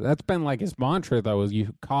been like his mantra though. Is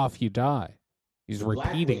you cough, you die. He's the black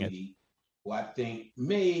repeating it. lady, who I think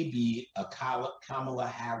may be a Kamala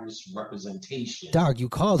Harris representation. Dog, you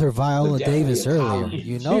called her Viola But definitely Davis a earlier. college.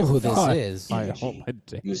 You know who this God. is. I hope I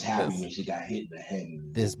He was happy when she got hit in the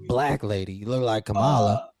head. This black lady. You look like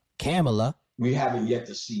Kamala. We haven't yet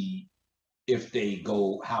to see if they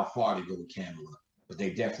go, how far they go with Kamala, but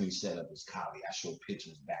they definitely set up as Kali. I showed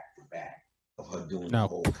pictures back to back of her doing the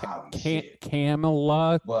whole Kali shit.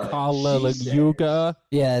 Kamala But Yuga.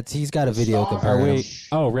 Yeah, he's got a video Star- comparing him.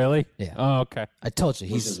 Oh, really? Yeah. Oh, okay. I told you,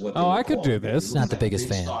 Which he's is what Oh, they I could call do it. this. It was Not the like biggest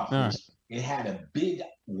big fan. starfish. All right. It had a big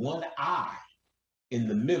one eye in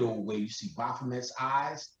the middle where you see Baphomet's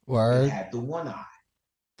eyes. It word. had the one eye,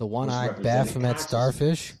 The one-eyed which represented Baphomet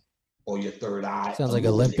starfish. or your third eye. Sounds like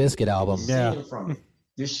a Limp Bizkit album. Yeah. From it.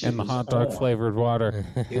 This shit And the was hot dog on. flavored water.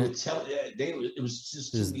 They would tell. It was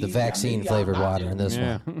just This is too the easy. vaccine Maybe flavored I'm not water in this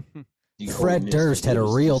Yeah. decoding Fred this, Durst but had it a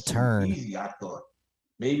was real just too turn. Easy, I thought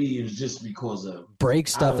maybe it was just because of. Break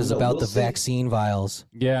stuff don't is know. about We'll the see. vaccine vials.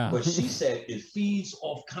 Yeah. But she said it feeds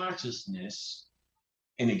off consciousness,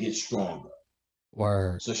 and it gets stronger.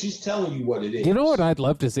 Word. So she's telling you what it is. You know what I'd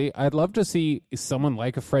love to see? I'd love to see someone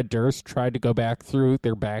like a Fred Durst try to go back through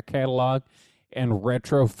their back catalog and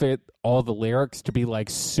retrofit all the lyrics to be like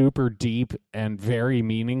super deep and very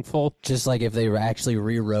meaningful. Just like if they actually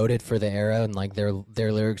rewrote it for the era and like their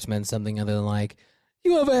lyrics meant something other than like,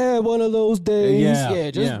 you ever had one of those days? Yeah,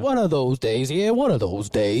 just yeah. one of those days. Yeah, one of those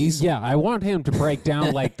days. Yeah, I want him to break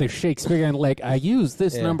down like the Shakespearean, like I use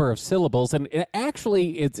this Yeah. number of syllables, and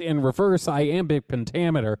it's in reverse iambic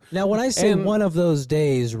pentameter. Now, when I say And- one of those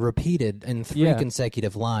days repeated in three Yeah.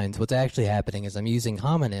 consecutive lines, what's actually happening is I'm using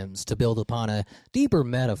homonyms to build upon a deeper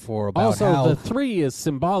metaphor about Also, how the 3 is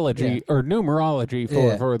symbology Yeah. or numerology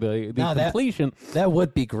Yeah. for the Now that- completion. that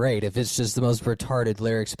would be great if it's just the most retarded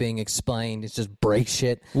lyrics being explained. It's just break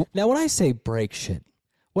shit. Now, when I say break shit,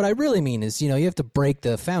 what I really mean is, you have to break the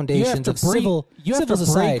You have foundations to of break, civil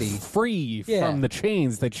society. break free Yeah. from the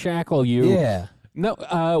chains that shackle you. Yeah. No,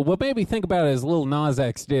 what made me think about it is Lil Nas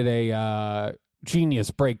X did a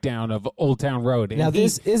genius breakdown of Old Town Road. And Now,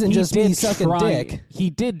 this isn't just me did sucking dick. He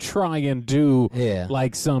did try and do Yeah.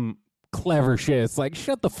 like some clever shit. It's like,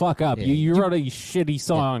 shut the fuck up. Yeah. You wrote a shitty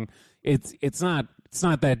song. It's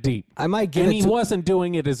not that deep. I might give And it he to... wasn't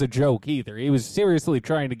doing it as a joke either. He was seriously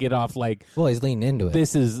trying to get off like Well, he's leaning into it.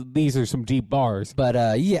 these are some deep bars. But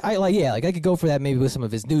I could go for that maybe with some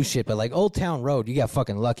of his new shit. But like Old Town Road, you got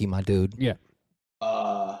fucking lucky, my dude. Yeah.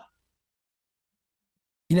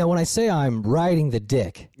 When I say I'm riding the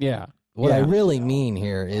dick, Yeah. what I Yeah. really mean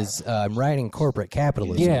here is I'm riding corporate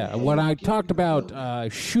capitalism. Yeah, when I talked about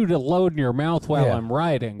shoot a load in your mouth while Yeah. I'm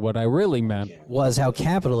riding, what I really meant Was how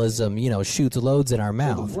capitalism, shoots loads in our The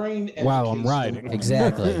mouth. brain While I'm educates riding.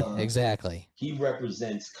 you. Exactly. He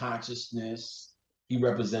represents consciousness. He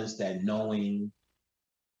represents that knowing,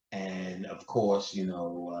 and of course,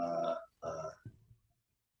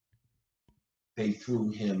 they threw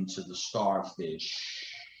him to the starfish.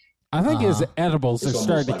 I think his Uh-huh. edibles are It's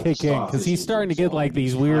starting to almost like kick in because he's starfish starting to is get like all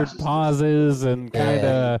these weird consciousness. pauses and kind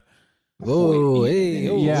of. Whoa, hey,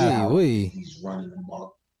 Then oh, yeah. wee. He's running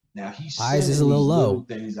amok. Now he's Eyes is a sending little these low. little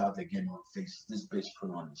things out there getting on faces. This bitch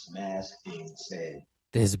put on this mask and said,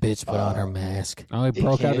 This bitch put on her mask. Oh, he "They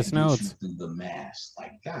broke out can't his get you notes. through the mask."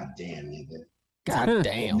 Like, goddamn, nigga. God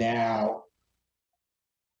damn. Now,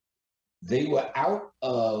 they were out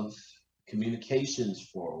of communications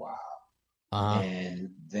for a while Uh-huh. and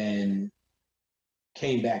then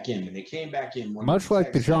came back in. When they came back in, one of Much like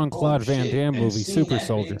the execs said, Jean-Claude "Oh, Van shit," Damme and movie, seen Super that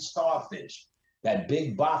Soldier. big starfish, that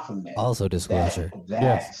big Baphomet. Also disclosure. That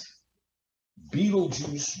Yes.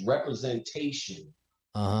 Beetlejuice representation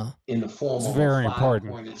Uh-huh. in the form It's of very a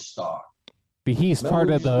important. five-pointed star. He's part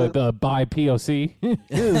of the bi POC.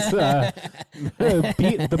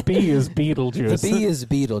 The B is Beetlejuice. The B is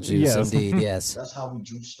Beetlejuice, Yes. indeed, yes. That's how we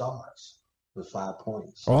drew stars with 5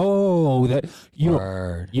 points. Oh,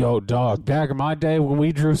 Word. yo, dog. Back in my day when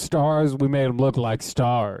we drew stars, we made them look like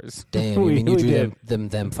stars. Damn, you mean you drew them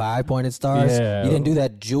 5-pointed stars? Yeah. You didn't do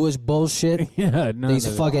that Jewish bullshit? Yeah, none These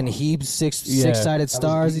of fucking heaps, Yeah. six-sided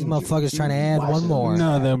stars. These motherfuckers trying to add one more.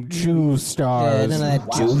 none of them Jew stars. none of that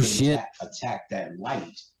Watch Jew them shit. Attack that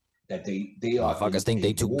light that they are. Motherfuckers think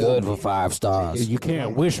they too good for 5 stars. You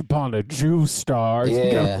can't wish upon a Jew star. You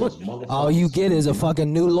Yeah. gotta- All you get is a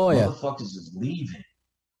fucking new lawyer. Motherfuckers is leaving.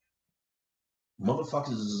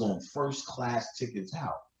 Motherfuckers is on first class tickets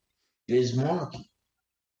out. There's monarchy.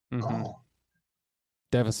 Mhm. Gone.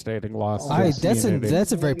 Devastating loss. to I- the That's community. a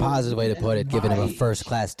very positive way to put it, giving him a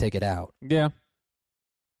first-class ticket out. Yeah.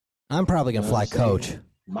 I'm probably going to fly coach.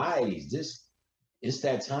 My age, it's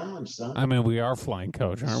that time, son. I mean, we are flying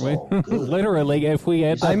coach, aren't we? So good. Literally, if we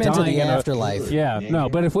end up I'm into dying the in a, afterlife. yeah, no,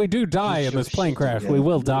 but if we do die in this plane crash, we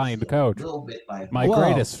will die in the coach. My Well,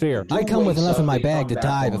 greatest fear. I come with enough in my bag to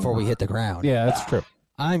die before we hit the ground. Yeah, that's true.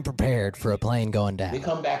 I'm prepared for a plane going They down.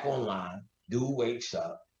 come back online. Dude wakes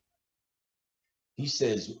up. He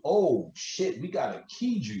says, "Oh shit, we got a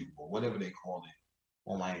Keiju or whatever they call it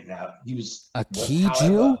online now." He was A but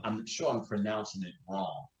Keiju? however, I'm sure I'm pronouncing it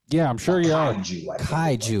wrong. Yeah, I'm sure you are. Kaiju. I think it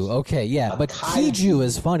Kaiju, was. okay, yeah, A but kaiju. Kaiju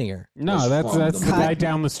is funnier. No, was that's from the the guy Kai-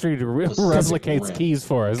 down the street who Pacific replicates Rim. keys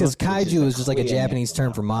for us. Because Kaiju is just like a clear Japanese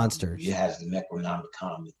term for Necronomicon. monsters. It has the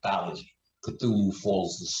Necronomicon mythology. Cthulhu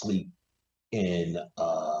falls asleep in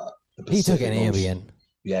the He took Pacific an Ocean. Ambien.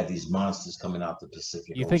 You have these monsters coming out the Pacific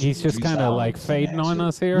You Ocean. think he's just Idris kind of Elba like was in fading that on too.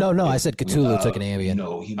 us here? No, I said Cthulhu took an You Ambien.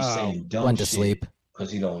 know, he was Oh. saying dumb Went to shit sleep.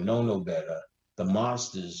 because he don't know no better. The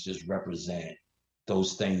monsters just represent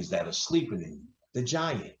those things that are sleeping in you. The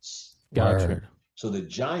giants. Gotcha. Word. So the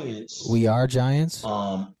giants We are giants?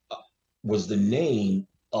 was the name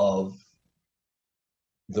of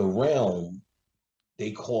the realm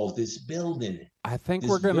they called this building. I think This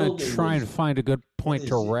we're gonna building try and was- find a good point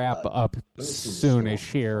to what is it, wrap up This is soonish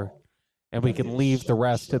so- here, and we can leave the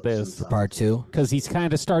rest of this Part 2? because he's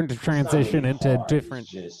kind of starting to It's not transition really into hard, different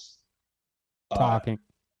it's just, talking.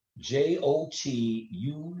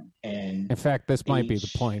 JOTUN In fact, this might be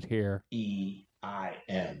the point here.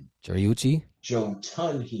 EIM. Joriuchi?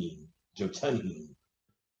 Jotunheim,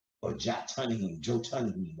 or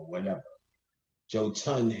Jotunheim, or whatever.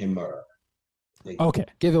 Jotunheimer. Okay.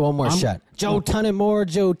 Give it one more I'm- shot. Joe Tunnamore,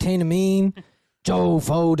 Joe Tainamine, Joe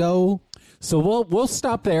Fodo. So we'll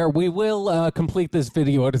stop there. We will complete this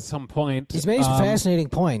video at some point. He's made some fascinating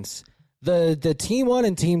points. The Team 1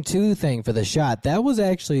 and Team 2 thing for the shot, that was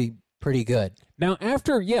actually pretty good. Now,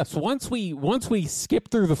 once we skip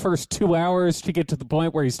through the first 2 hours to get to the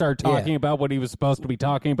point where he started talking about what he was supposed to be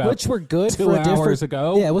talking about, Which were good 2 for a different hours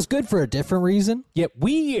ago. Yeah, it was good for a different reason. Yeah,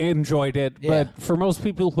 we enjoyed it, Yeah. but for most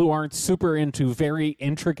people who aren't super into very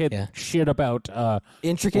intricate Yeah. shit about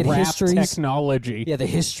Intricate rap histories. technology, Yeah, the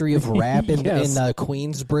history of rap in Yes.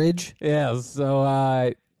 Queensbridge. yeah.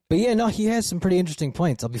 So But yeah, no, he has some pretty interesting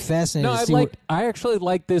points. I'll be fascinated no, to see I actually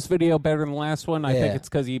like this video better than the last one. I think Yeah. it's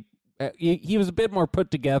because he was a bit more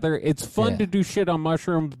put together. It's fun Yeah. to do shit on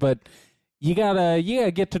mushrooms, but you gotta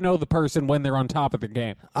get to know the person when they're on top of the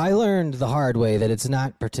game. I learned the hard way that it's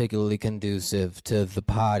not particularly conducive to the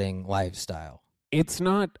podding lifestyle. It's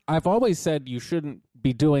not. I've always said you shouldn't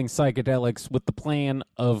be doing psychedelics with the plan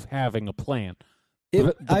of having a plan.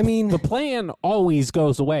 The plan always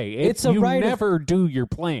goes away. It's a you rite of- never do your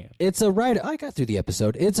plan. It's a rite. I got through the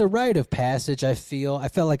episode. It's a rite of passage. I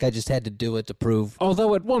felt like I just had to do it to prove.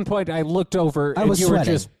 Although at one point I looked over I and was you were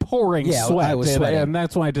sweating. just pouring Yeah, sweat, I was sweating. and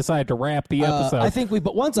that's why I decided to wrap the episode. I think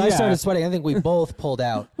but once I Yeah. started sweating, I think we both pulled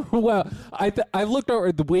out. Well, I looked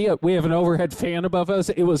over. We have an overhead fan above us.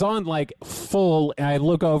 It was on like full, and I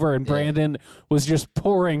look over, and Brandon was just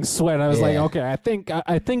pouring sweat. I was like, Yeah. okay, I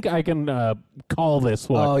think I can call this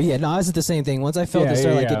one. Oh yeah, no, I was the same thing. Once I felt Yeah, it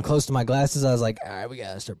start yeah, like yeah. getting close to my glasses, I was like, all right, we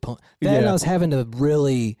gotta start pulling. Then Yeah. I was having to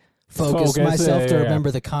really focus Focus, myself yeah, to yeah,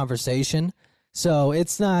 remember the conversation. So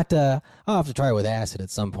it's not. I'll have to try it with acid at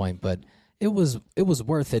some point, but it was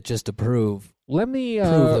worth it just to prove. Let me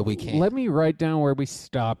Prove that we can. Let me write down where we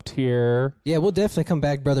stopped here. Yeah, we'll definitely come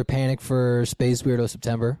back, Brother Panic, for Space Weirdo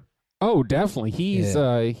September. Oh, definitely. He's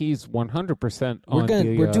 100% on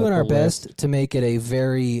We're doing the our list. best to make it a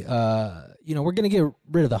very we're gonna get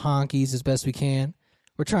rid of the honkies as best we can.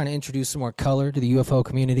 We're trying to introduce some more color to the UFO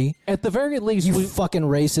community. At the very least, You fucking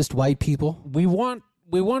racist white people. we want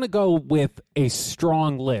to go with a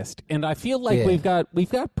strong list, and I feel like Yeah.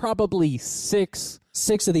 we've got probably 6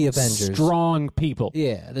 6 of the Avengers. strong people.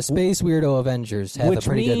 Yeah, the Space Weirdo Avengers have a Which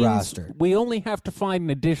pretty good means roster. we only have to find an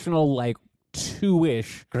additional, like,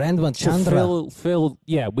 2-ish Grandma to Chandra, fill.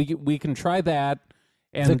 Yeah, we can try that.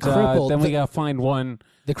 And crippled- then we got to find one.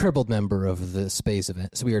 the crippled member of the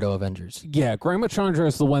Weirdo Avengers. Yeah, Grandma Chandra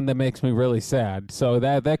is the one that makes me really sad. So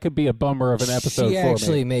that could be a bummer of an episode She for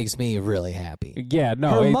actually me. makes me really happy. Yeah, no.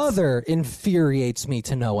 Her it's- mother infuriates me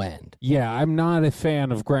to no end. Yeah, I'm not a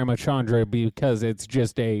fan of Grandma Chandra because it's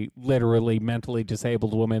just a literally mentally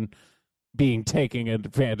disabled woman being taken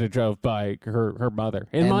advantage of by her mother.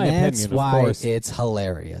 In And my that's opinion, why of course. it's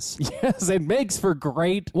hilarious. Yes, it makes for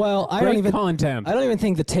great, Well, I great don't even content. I don't even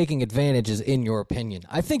think the taking advantage is in your opinion.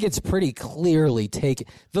 I think it's pretty clearly taken.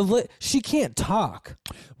 She can't talk.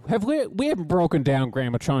 We haven't broken down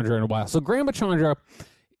Grandma Chandra in a while. So Grandma Chandra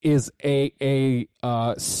is a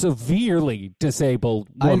severely disabled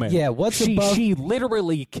woman. She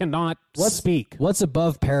literally cannot speak. What's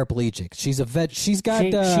above paraplegic? She's a vet. She's got.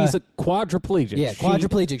 She's a quadriplegic. Yeah,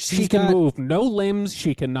 quadriplegic. She can move no limbs.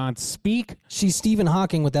 She cannot speak. She's Stephen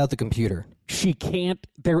Hawking without the computer. She can't.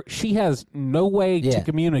 She has no way Yeah. to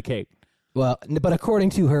communicate. Well, but according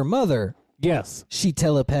to her mother, Yes. she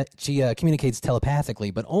communicates telepathically,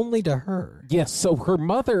 but only to her. Yes. So her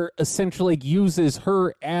mother essentially uses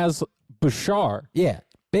her as Bashar. Yeah,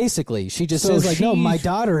 basically, she just So says like, "No, my she's-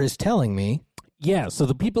 daughter is telling me." Yeah. So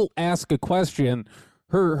the people ask a question.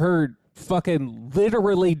 Her fucking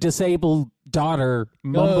literally disabled daughter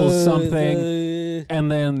mumbles something,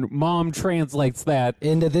 and then mom translates that.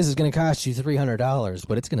 And this is going to cost you $300,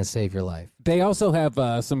 but it's going to save your life. They also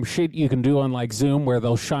have some shit you can do on like Zoom where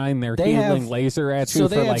they'll shine their They healing have- laser at So you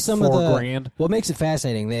they for have like some of $4,000. What makes it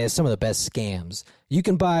fascinating? They have some of the best scams. You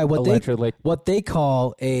can buy Allegedly. what they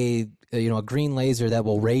call a green laser that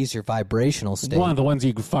will raise your vibrational state. One of the ones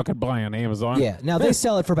you can fucking buy on Amazon. Yeah. Now they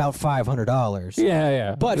sell it for about $500.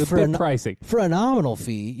 Yeah. But It's for a bit a pricey. For a nominal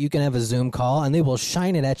fee, you can have a Zoom call, and they will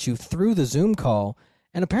shine it at you through the Zoom call.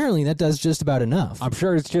 And apparently, that does just about enough. I'm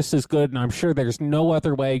sure it's just as good, and I'm sure there's no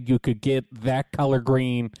other way you could get that color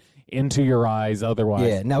green into your eyes otherwise.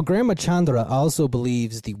 Yeah. Now, Grandma Chandra also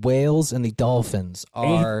believes the whales and the dolphins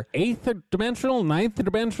are Eighth dimensional, ninth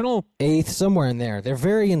dimensional. eighth, somewhere in there. They're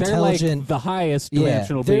very They're intelligent. like the highest Yeah,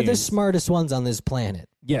 dimensional they're beings. the smartest ones on this planet.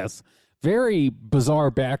 Yes. Very bizarre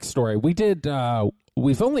backstory. We did.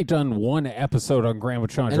 We've only done one episode on Grandma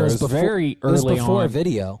Chandra. And It was very it was early before on. a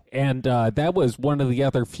video. And that was one of the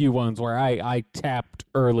other few ones where I tapped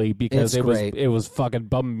early because It's great. it was fucking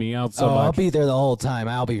bumming me out so I'll much. be there the whole time.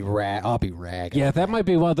 I'll be ragging. Yeah, that might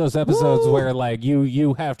be one of those episodes Woo! where like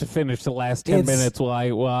you have to finish the last 10 It's- minutes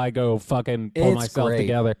while I go fucking pull It's myself great.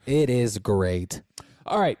 together. It is great.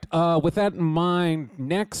 All right. With that in mind,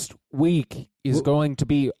 next week is going to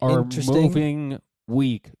be our Interesting. moving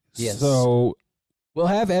week. Yes. So We'll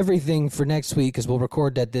have everything for next week because we'll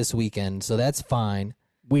record that this weekend, so that's fine.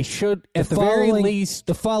 we should, at the following- very least,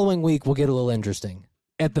 The following week will get a little interesting.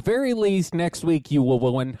 next week you will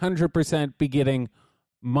 100% be getting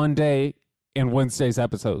Monday and Wednesday's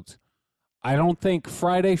episodes. I don't think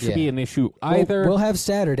Friday should Yeah. be an issue either. We'll have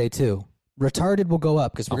Saturday too. Retarded will go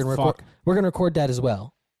up because we're Oh, gonna record. fuck. We're gonna record that as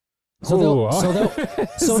well. So Ooh.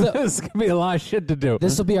 so there's going to be a lot of shit to do.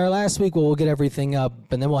 this will be our last week where we'll get everything up,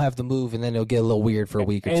 and then we'll have the move, and then it'll get a little weird for a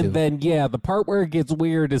week or two. And then, yeah, the part where it gets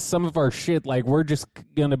weird is some of our shit, like, we're just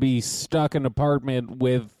going to be stuck in an apartment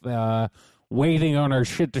with waiting on our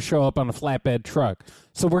shit to show up on a flatbed truck.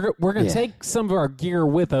 So we're going to Yeah. take some of our gear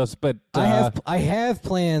with us, but I have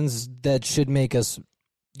plans that should make us,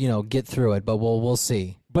 get through it, but we'll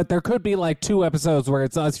see. but there could be, like, 2 episodes where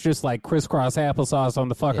it's us just, like, crisscross applesauce on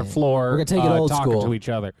the fucking Yeah. floor. We're gonna take it old talking school. to each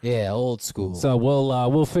other. Yeah, old school. So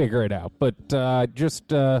we'll figure it out. But just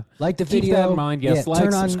like the keep video. that in mind. Yes, yeah,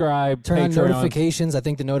 like, subscribe, turn on Patreon. notifications. I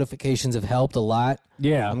think the notifications have helped a lot.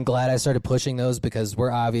 Yeah. I'm glad I started pushing those because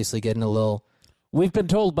we're obviously getting a little. We've been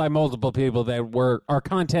told by multiple people that our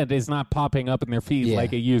content is not popping up in their feed Yeah.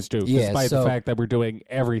 like it used to, Yeah, despite the so- fact that we're doing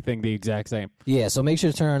everything the exact same. Yeah, so make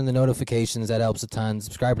sure to turn on the notifications. That helps a ton.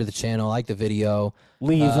 Subscribe to the channel, like the video.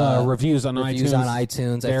 Leave reviews on Reviews iTunes. on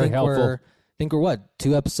iTunes. Very I think helpful. we're what,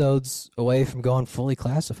 2 episodes away from going fully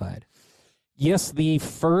classified. Yes, the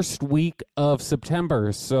first week of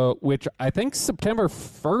September, so which I think September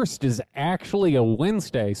 1st is actually a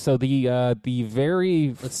Wednesday. So the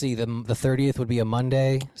very Let's see, the 30th would be a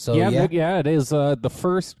Monday. So yeah, it is the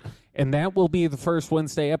first, And that will be the first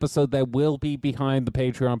Wednesday episode that will be behind the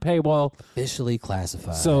Patreon paywall. Officially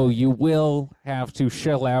classified. So you will have to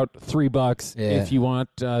shell out $3 if you want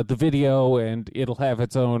the video, and it'll have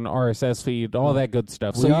its own RSS feed, all that good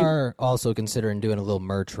stuff. We are also considering doing a little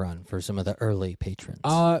merch run for some of the early patrons.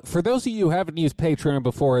 For those of you who haven't used Patreon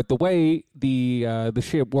before, the way the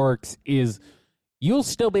shit works is you'll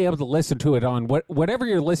still be able to listen to it on whatever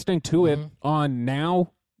you're listening to it on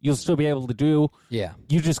now. You'll still be able to do. Yeah.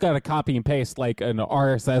 You just got to copy and paste like an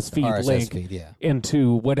RSS feed link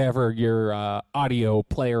into whatever your audio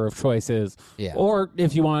player of choice is. Yeah. Or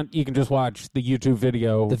if you want, you can just watch the YouTube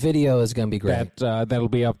video. The video is going to be great. That'll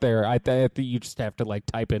be up there. You just have to like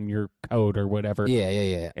type in your code or whatever.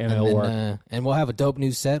 Yeah. And it'll work. And we'll have a dope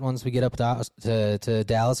new set once we get up to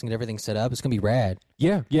Dallas and get everything set up. It's going to be rad.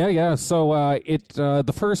 Yeah. So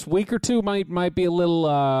the first week or two might be a little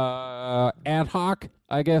ad hoc,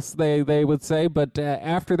 I guess they would say, but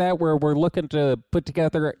after that, we're looking to put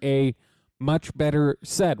together a much better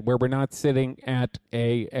set where we're not sitting at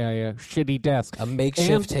a shitty desk. A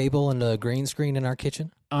makeshift table and a green screen in our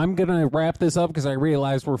kitchen. I'm gonna wrap this up because I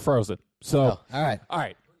realize we're frozen. So, all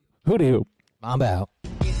right, hooty hoo. I'm out.